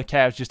now the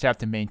Cavs just have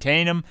to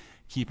maintain him,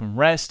 keep him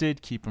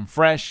rested, keep him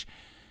fresh,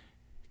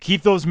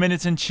 keep those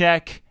minutes in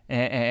check,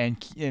 and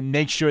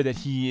make sure that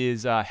he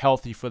is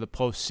healthy for the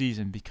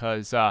postseason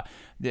because,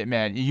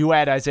 man, you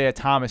add Isaiah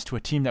Thomas to a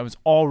team that was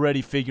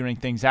already figuring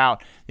things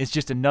out. It's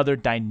just another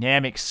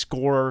dynamic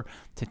scorer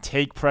to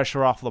take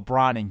pressure off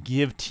LeBron and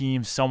give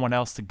teams someone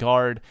else to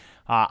guard.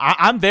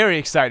 I'm very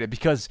excited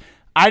because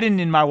I didn't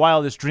in my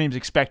wildest dreams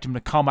expect him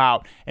to come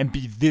out and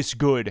be this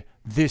good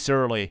this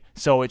early.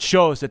 So it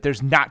shows that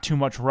there's not too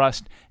much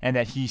rust and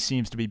that he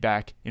seems to be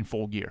back in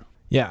full gear.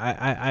 Yeah,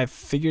 I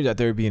figured that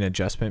there would be an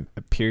adjustment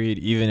period,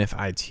 even if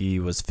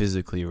IT was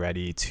physically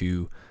ready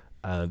to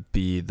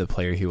be the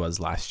player he was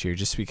last year,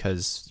 just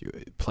because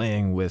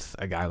playing with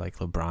a guy like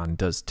LeBron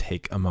does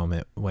take a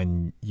moment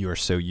when you're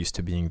so used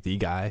to being the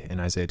guy,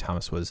 and Isaiah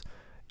Thomas was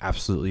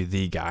absolutely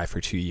the guy for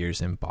 2 years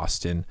in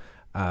Boston.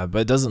 But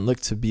it doesn't look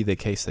to be the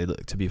case. They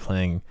look to be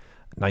playing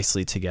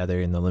nicely together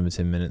in the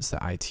limited minutes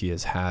that IT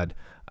has had,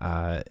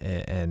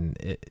 and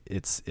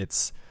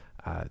it's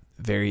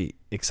very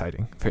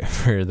exciting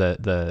for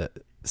the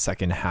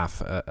second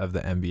half of the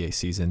NBA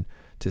season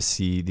to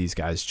see these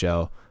guys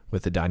gel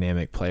with a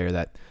dynamic player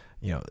that,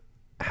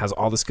 has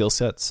all the skill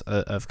sets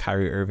of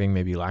Kyrie Irving,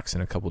 maybe lacks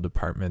in a couple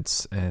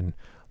departments and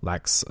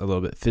lacks a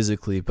little bit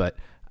physically. But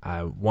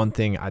one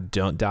thing I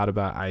don't doubt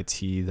about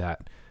IT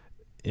that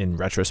in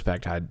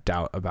retrospect I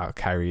doubt about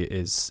Kyrie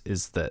is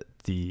that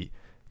the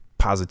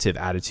positive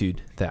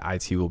attitude that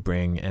IT will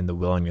bring and the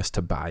willingness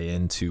to buy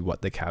into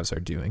what the Cavs are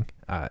doing.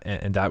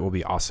 And that will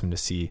be awesome to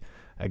see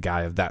a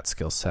guy of that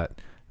skill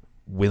set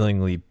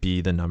willingly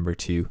be the number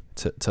 2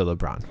 to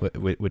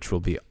LeBron, which will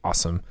be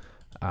awesome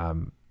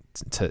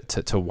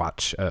to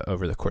watch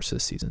over the course of the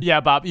season. Yeah,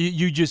 Bob,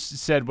 you just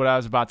said what I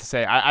was about to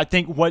say. I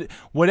think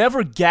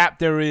whatever gap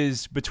there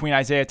is between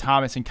Isaiah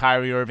Thomas and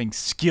Kyrie Irving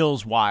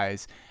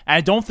skills-wise, and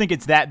I don't think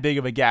it's that big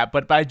of a gap,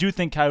 but I do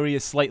think Kyrie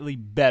is slightly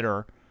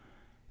better.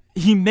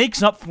 He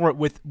makes up for it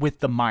with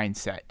the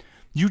mindset.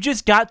 You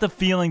just got the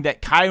feeling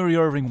that Kyrie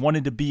Irving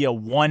wanted to be a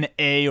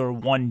 1A or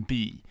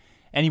 1B,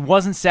 and he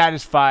wasn't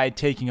satisfied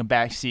taking a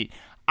back seat.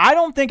 I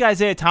don't think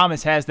Isaiah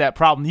Thomas has that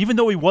problem. Even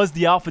though he was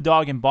the alpha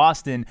dog in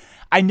Boston,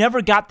 I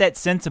never got that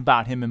sense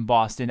about him in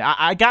Boston.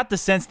 I got the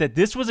sense that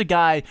this was a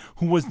guy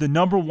who was the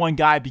number 1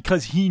 guy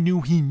because he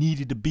knew he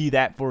needed to be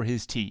that for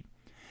his team.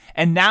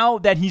 And now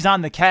that he's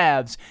on the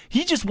Cavs,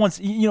 he just wants,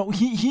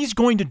 he's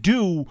going to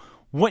do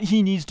what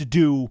he needs to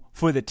do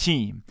for the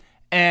team.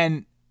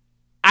 And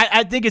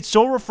I think it's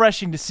so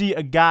refreshing to see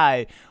a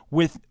guy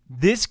with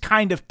this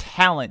kind of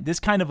talent, this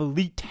kind of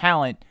elite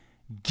talent,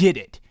 get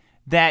it.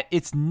 That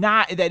it's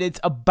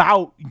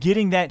about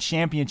getting that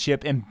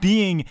championship and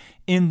being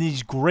in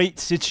these great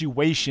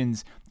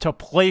situations to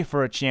play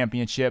for a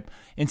championship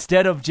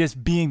instead of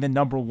just being the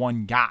number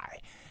 1 guy.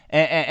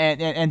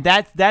 And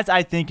that's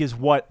I think is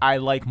what I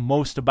like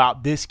most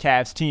about this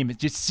Cavs team. It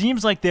just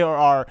seems like there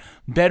are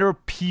better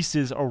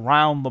pieces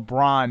around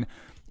LeBron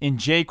in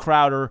Jay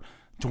Crowder,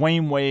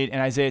 Dwayne Wade,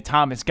 and Isaiah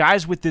Thomas.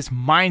 Guys with this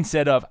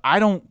mindset of, I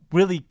don't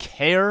really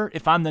care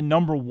if I'm the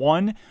number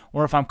 1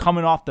 or if I'm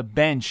coming off the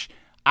bench.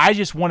 I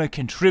just want to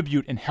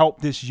contribute and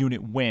help this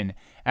unit win.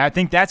 And I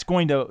think that's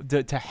going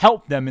to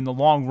help them in the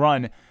long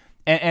run.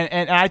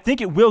 And I think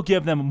it will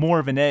give them more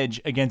of an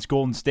edge against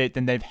Golden State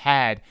than they've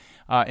had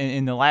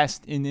in the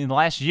last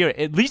year,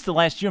 at least the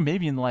last year,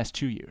 maybe in the last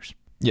 2 years.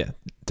 Yeah,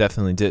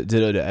 definitely.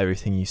 Ditto to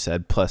everything you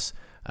said. Plus,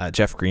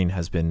 Jeff Green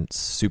has been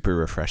super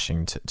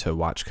refreshing to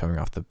watch coming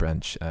off the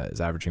bench.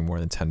 Is averaging more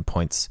than 10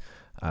 points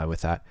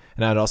with that.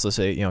 And I'd also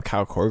say,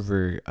 Kyle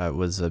Korver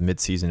was a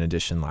midseason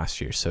addition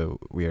last year. So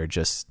we are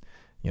just,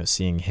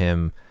 seeing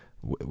him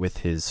with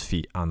his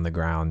feet on the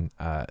ground,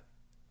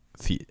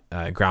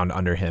 ground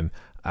under him,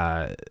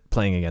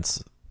 playing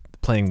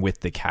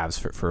with the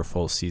Cavs for a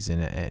full season,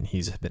 and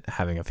he's been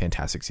having a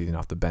fantastic season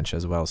off the bench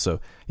as well. So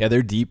yeah,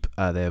 they're deep.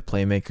 They have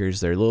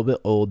playmakers. They're a little bit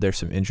old. There's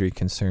some injury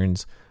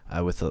concerns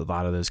with a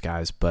lot of those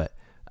guys, but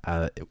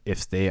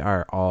if they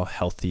are all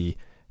healthy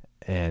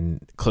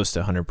and close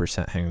to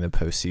 100% heading the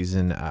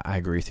postseason, I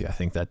agree with you. I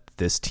think that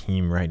this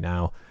team right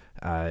now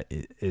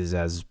is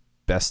as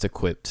best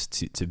equipped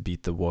to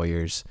beat the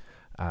Warriors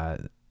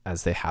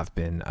as they have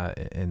been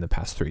in the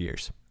past 3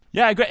 years.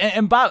 Yeah, I agree.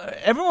 And Bob,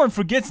 everyone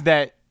forgets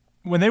that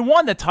when they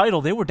won the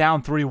title, they were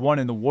down 3-1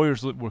 and the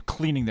Warriors were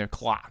cleaning their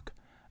clock.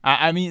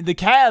 I mean, the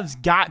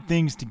Cavs got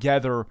things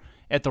together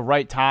at the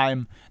right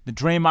time. The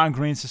Draymond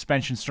Green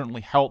suspension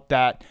certainly helped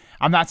that.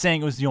 I'm not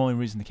saying it was the only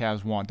reason the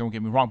Cavs won, don't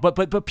get me wrong.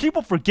 But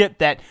people forget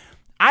that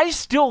I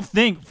still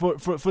think for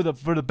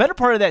the better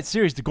part of that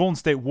series, the Golden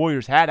State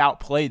Warriors had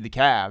outplayed the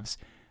Cavs.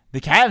 The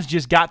Cavs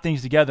just got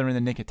things together in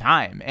the nick of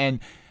time. And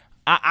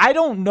I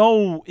don't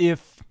know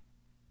if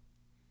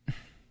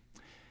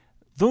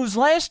those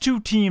last 2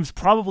 teams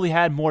probably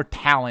had more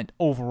talent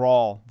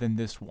overall than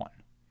this one.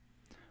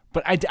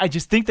 But I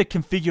just think the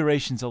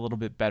configuration's a little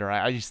bit better.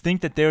 I just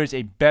think that there is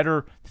a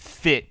better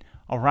fit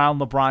around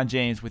LeBron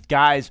James with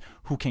guys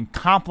who can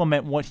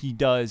complement what he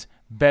does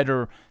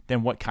better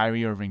than what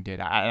Kyrie Irving did.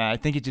 I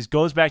think it just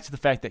goes back to the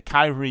fact that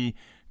Kyrie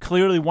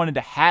clearly wanted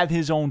to have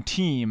his own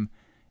team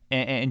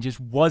and just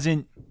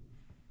wasn't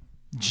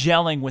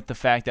gelling with the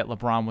fact that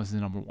LeBron was the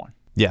number 1.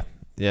 Yeah,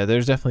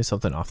 there's definitely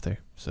something off there.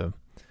 So,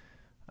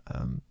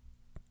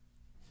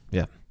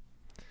 yeah.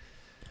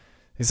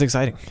 It's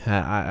exciting.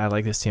 I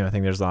like this team. I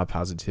think there's a lot of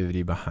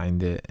positivity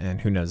behind it,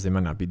 and who knows, they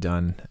might not be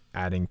done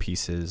adding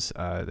pieces.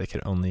 They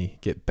could only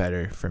get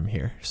better from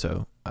here.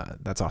 So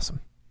that's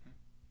awesome.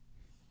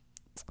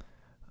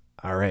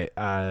 All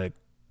right.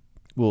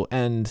 We'll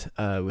end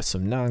with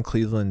some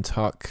non-Cleveland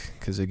talk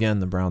because, again,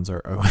 the Browns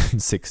are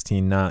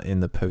 0-16, not in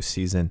the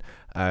postseason.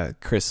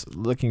 Chris,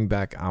 looking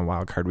back on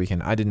Wild Card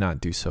Weekend, I did not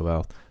do so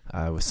well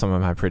with some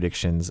of my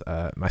predictions.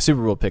 My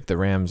Super Bowl pick, the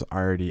Rams,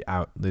 already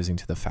out, losing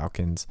to the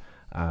Falcons.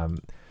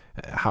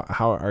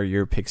 How are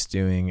your picks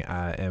doing,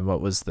 and what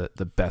was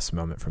the best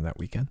moment from that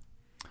weekend?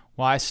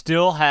 Well, I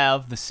still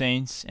have the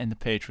Saints and the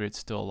Patriots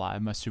still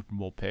alive, my Super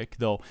Bowl pick,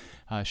 though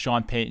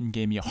Sean Payton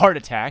gave me a heart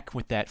attack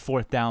with that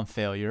fourth down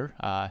failure.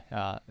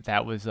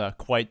 That was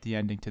quite the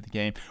ending to the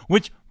game,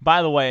 which,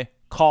 by the way,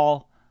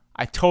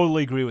 I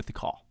totally agree with the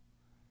call.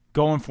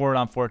 Going for it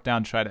on fourth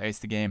down to try to ice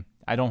the game.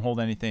 I don't hold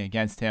anything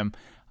against him.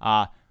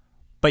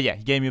 But yeah,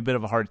 he gave me a bit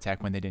of a heart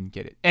attack when they didn't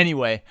get it.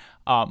 Anyway,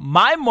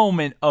 my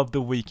moment of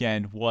the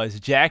weekend was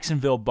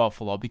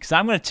Jacksonville-Buffalo, because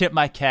I'm going to tip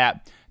my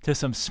cap to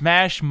some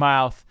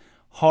smash-mouth,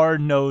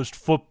 hard-nosed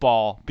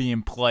football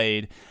being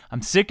played.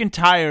 I'm sick and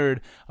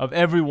tired of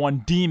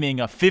everyone deeming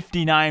a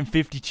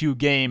 59-52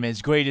 game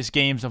as greatest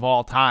games of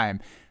all time.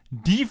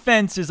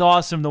 Defense is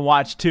awesome to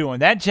watch too,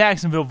 and that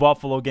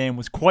Jacksonville-Buffalo game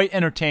was quite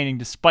entertaining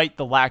despite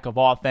the lack of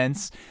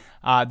offense,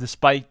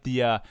 despite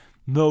the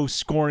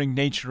low-scoring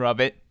nature of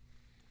it.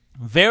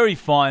 Very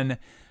fun,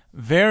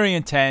 very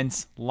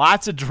intense,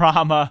 lots of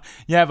drama.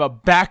 You have a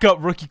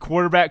backup rookie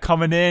quarterback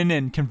coming in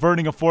and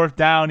converting a fourth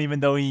down, even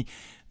though he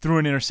threw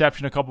an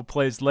interception a couple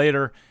plays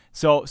later.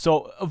 So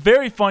a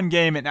very fun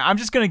game, and I'm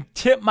just going to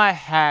tip my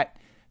hat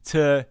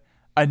to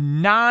a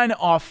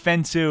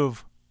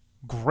non-offensive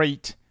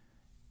great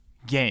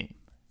game,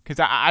 because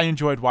I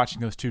enjoyed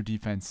watching those two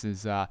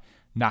defenses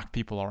knock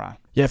people around.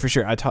 Yeah, for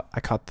sure. I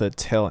caught the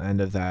tail end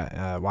of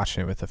that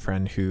watching it with a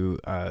friend who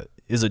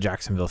is a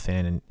Jacksonville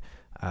fan,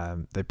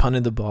 and they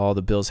punted the ball.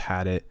 The Bills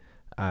had it.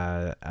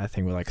 I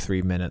think with like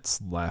 3 minutes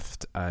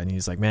left, and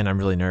he's like, "Man, I'm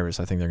really nervous.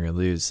 I think they're going to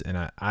lose." And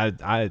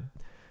I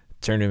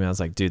turned to him and I was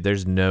like, "Dude,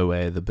 there's no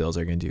way the Bills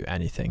are going to do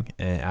anything."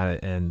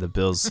 And the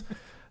Bills,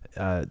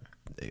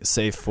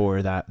 save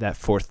for that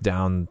fourth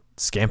down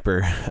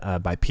scamper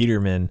by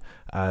Peterman,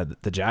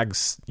 the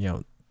Jags,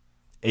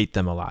 ate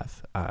them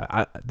alive.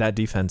 That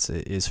defense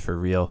is for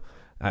real.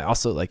 I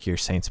also like your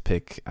Saints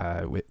pick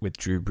with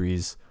Drew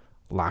Brees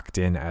locked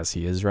in as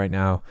he is right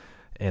now,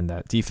 and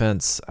that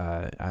defense.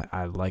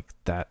 I like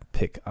that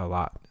pick a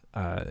lot.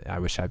 I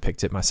wish I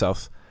picked it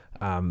myself.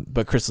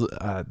 But Chris,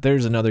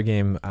 there's another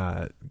game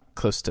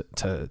close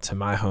to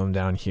my home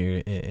down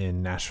here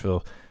in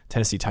Nashville.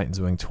 Tennessee Titans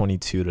winning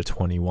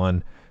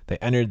 22-21. They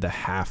entered the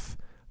half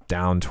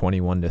down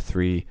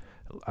 21-3,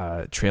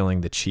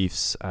 trailing the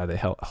Chiefs. They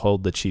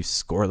held the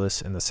Chiefs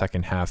scoreless in the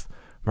second half.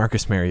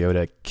 Marcus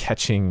Mariota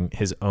catching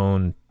his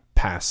own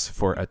pass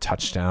for a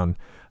touchdown,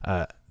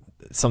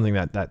 something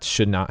that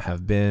should not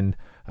have been.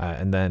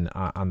 And then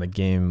on the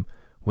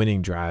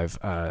game-winning drive,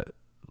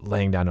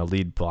 laying down a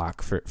lead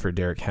block for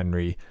Derrick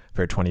Henry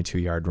for a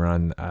 22-yard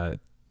run.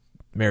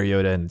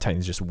 Mariota and the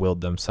Titans just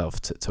willed themselves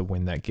to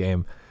win that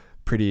game.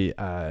 Pretty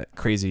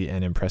crazy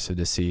and impressive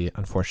to see.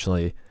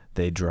 Unfortunately,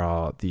 they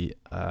draw the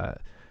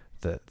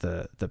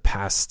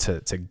pass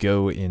to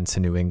go into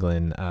New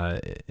England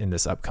in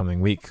this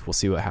upcoming week. We'll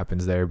see what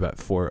happens there, but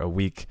for a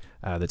week,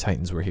 the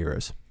Titans were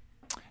heroes.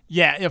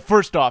 Yeah,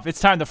 first off,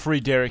 it's time to free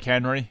Derrick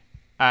Henry.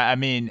 I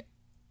mean,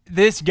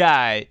 this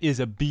guy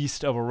is a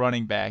beast of a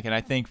running back, and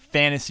I think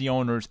fantasy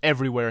owners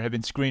everywhere have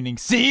been screaming,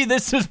 "See,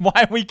 this is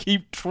why we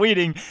keep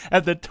tweeting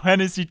at the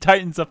Tennessee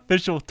Titans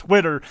official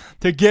Twitter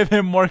to give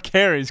him more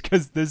carries,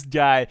 because this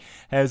guy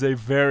has a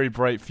very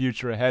bright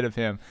future ahead of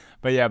him."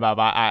 But yeah, Bob,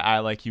 I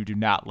like you, do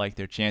not like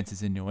their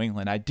chances in New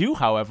England. I do,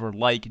 however,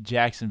 like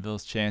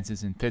Jacksonville's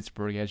chances in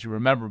Pittsburgh. As you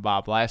remember,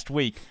 Bob, last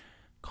week,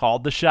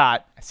 called the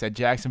shot. I said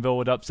Jacksonville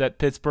would upset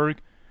Pittsburgh.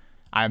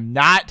 I'm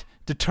not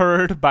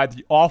deterred by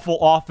the awful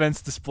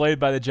offense displayed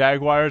by the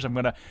Jaguars. I'm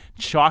going to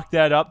chalk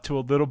that up to a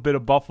little bit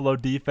of Buffalo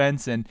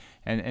defense and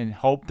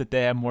hope that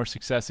they have more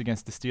success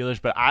against the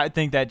Steelers. But I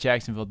think that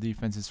Jacksonville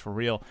defense is for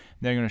real.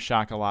 They're going to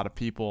shock a lot of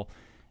people.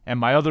 And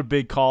my other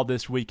big call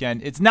this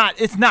weekend, it's not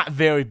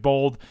very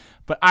bold,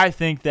 but I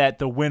think that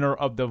the winner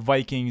of the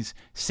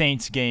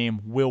Vikings-Saints game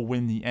will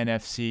win the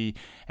NFC.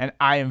 And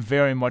I am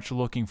very much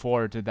looking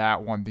forward to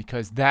that one,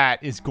 because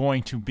that is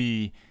going to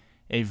be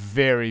a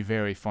very,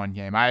 very fun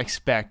game. I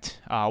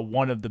expect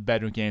one of the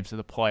better games of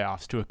the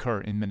playoffs to occur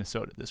in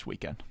Minnesota this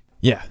weekend.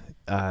 Yeah,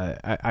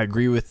 I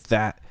agree with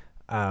that.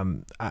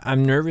 I'm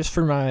nervous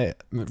for my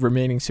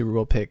remaining Super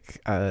Bowl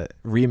pick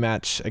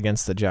rematch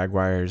against the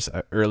Jaguars.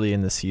 Early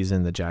in the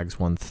season, the Jags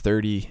won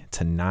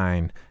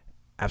 30-9,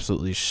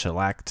 absolutely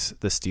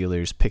shellacked the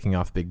Steelers, picking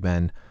off Big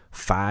Ben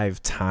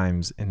 5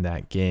 times in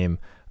that game.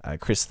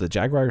 Chris, the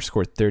Jaguars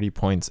scored 30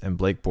 points, and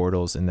Blake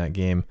Bortles in that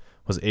game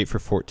was 8 for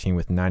 14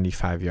 with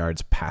 95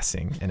 yards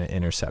passing and an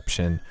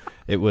interception.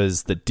 It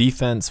was the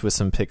defense with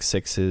some pick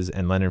sixes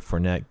and Leonard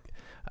Fournette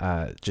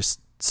just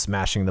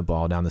smashing the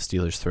ball down the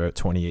Steelers' throat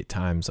 28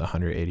 times,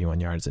 181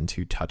 yards, and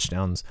 2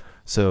 touchdowns.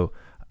 So,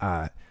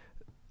 I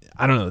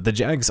don't know. The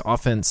Jags'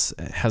 offense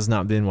has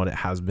not been what it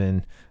has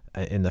been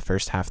in the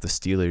first half. The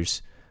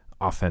Steelers'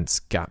 offense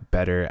got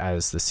better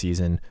as the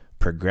season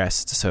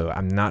progressed. So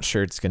I'm not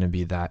sure it's going to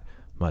be that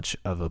much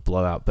of a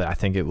blowout, but I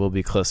think it will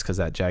be close because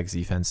that Jags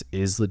defense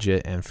is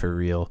legit and for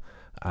real.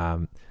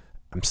 I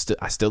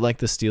still like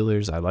the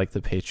Steelers. I like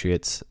the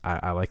Patriots.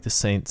 I like the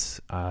Saints.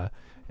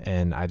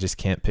 And I just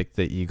can't pick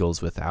the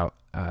Eagles without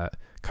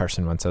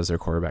Carson Wentz as their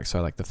quarterback, so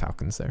I like the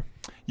Falcons there.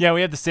 Yeah,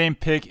 we have the same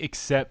pick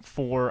except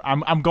for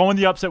I'm going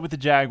the upset with the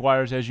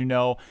Jaguars, as you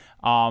know.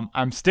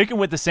 I'm sticking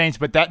with the Saints,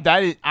 but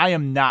I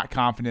am not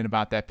confident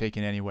about that pick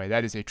in any way.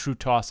 That is a true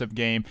toss-up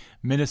game.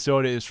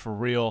 Minnesota is for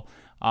real.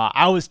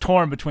 I was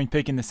torn between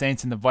picking the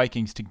Saints and the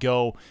Vikings to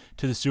go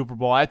to the Super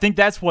Bowl. I think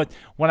that's what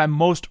I'm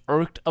most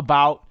irked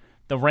about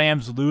the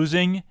Rams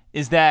losing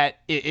is that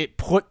it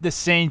put the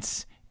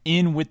Saints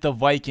in with the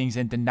Vikings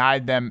and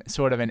denied them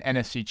sort of an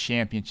NFC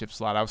championship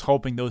slot. I was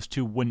hoping those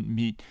two wouldn't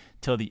meet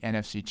till the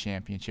NFC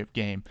championship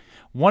game.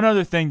 One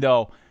other thing,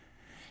 though,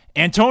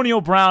 Antonio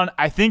Brown,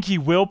 I think he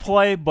will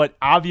play, but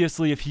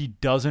obviously if he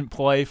doesn't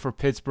play for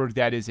Pittsburgh,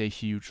 that is a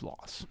huge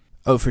loss.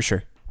 Oh, for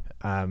sure.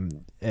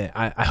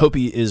 I hope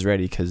he is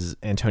ready because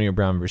Antonio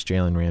Brown versus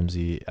Jalen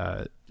Ramsey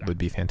would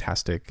be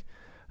fantastic.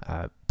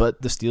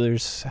 But the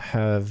Steelers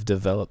have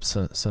developed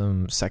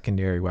some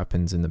secondary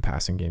weapons in the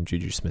passing game,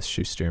 Juju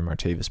Smith-Schuster and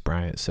Martavis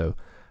Bryant. So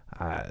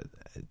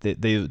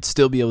they would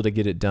still be able to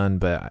get it done.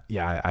 But,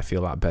 yeah, I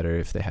feel a lot better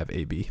if they have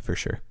AB for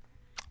sure.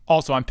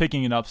 Also, I'm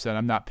picking an upset.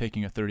 I'm not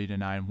picking a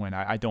 30-9 win.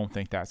 I don't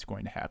think that's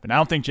going to happen. I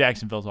don't think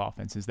Jacksonville's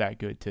offense is that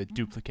good to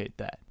duplicate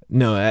that.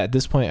 No, at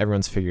this point,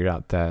 everyone's figured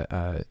out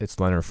that it's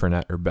Leonard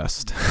Fournette or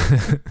bust.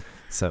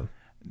 So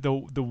the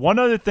one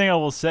other thing I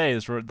will say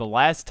is the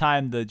last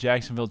time the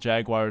Jacksonville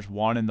Jaguars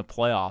won in the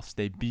playoffs,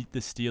 they beat the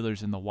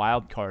Steelers in the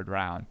wild card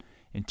round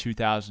in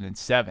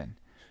 2007.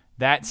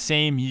 That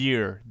same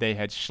year, they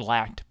had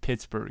shellacked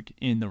Pittsburgh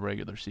in the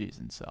regular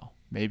season. So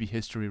maybe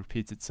history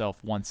repeats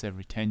itself once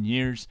every 10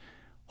 years.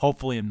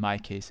 Hopefully, in my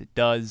case, it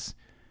does.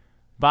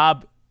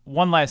 Bob,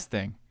 one last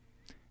thing.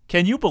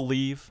 Can you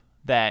believe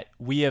that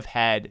we have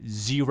had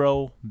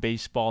zero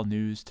baseball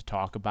news to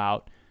talk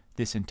about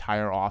this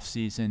entire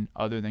offseason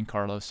other than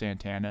Carlos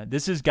Santana?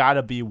 This has got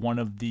to be one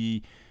of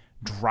the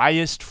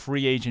driest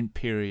free agent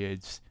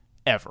periods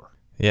ever.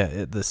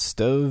 Yeah, the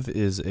stove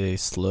is the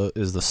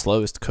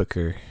slowest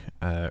cooker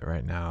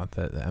right now,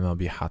 the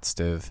MLB hot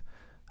stove.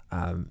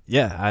 I'm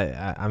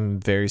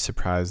very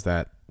surprised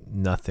that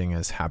nothing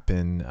has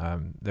happened.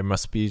 There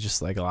must be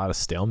just like a lot of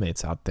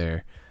stalemates out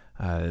there,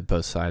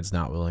 both sides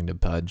not willing to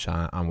budge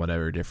on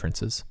whatever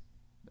differences.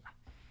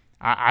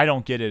 I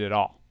don't get it at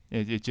all.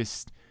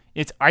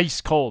 It's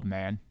ice cold,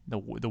 man. The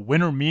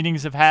winter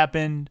meetings have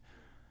happened.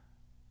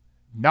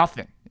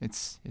 Nothing.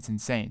 It's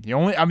insane.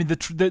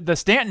 The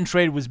Stanton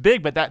trade was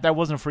big, but that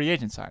wasn't a free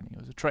agent signing. It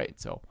was a trade,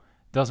 so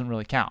it doesn't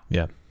really count.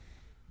 Yeah.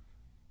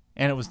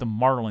 And it was the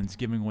Marlins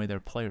giving away their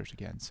players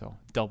again, so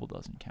double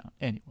doesn't count.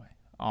 Anyway.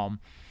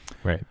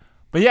 Right.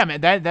 But yeah,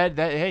 man,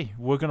 hey,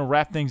 we're going to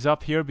wrap things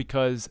up here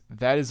because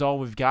that is all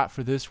we've got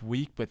for this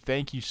week. But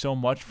thank you so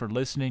much for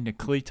listening to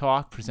Clee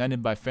Talk,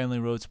 presented by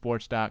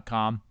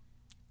FenleyRoadSports.com.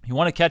 If you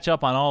want to catch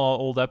up on all our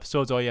old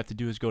episodes, all you have to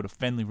do is go to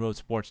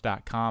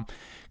FenleyRoadSports.com.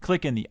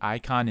 Click in the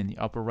icon in the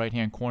upper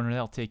right-hand corner.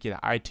 That'll take you to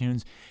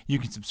iTunes. You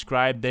can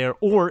subscribe there.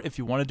 Or if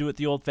you want to do it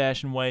the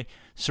old-fashioned way,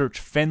 search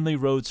Fenley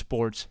Road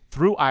Sports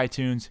through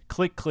iTunes,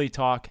 click Clee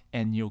Talk,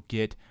 and you'll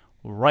get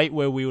right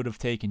where we would have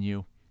taken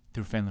you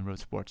through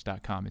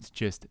FenleyRoadSports.com. It's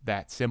just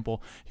that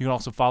simple. You can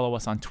also follow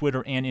us on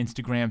Twitter and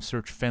Instagram.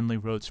 Search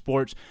Fenley Road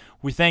Sports.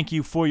 We thank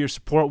you for your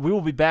support. We will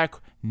be back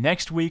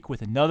next week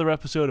with another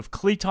episode of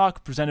Clee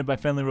Talk presented by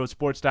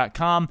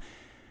FenleyRoadSports.com.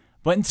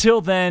 But until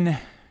then,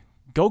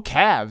 go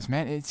Cavs,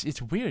 man.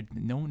 It's weird.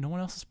 No one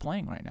else is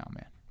playing right now,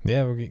 man.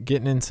 Yeah, we're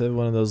getting into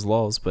one of those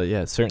lulls, but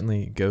yeah,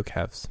 certainly go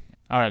Cavs.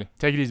 All right.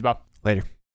 Take it easy, Bob. Later.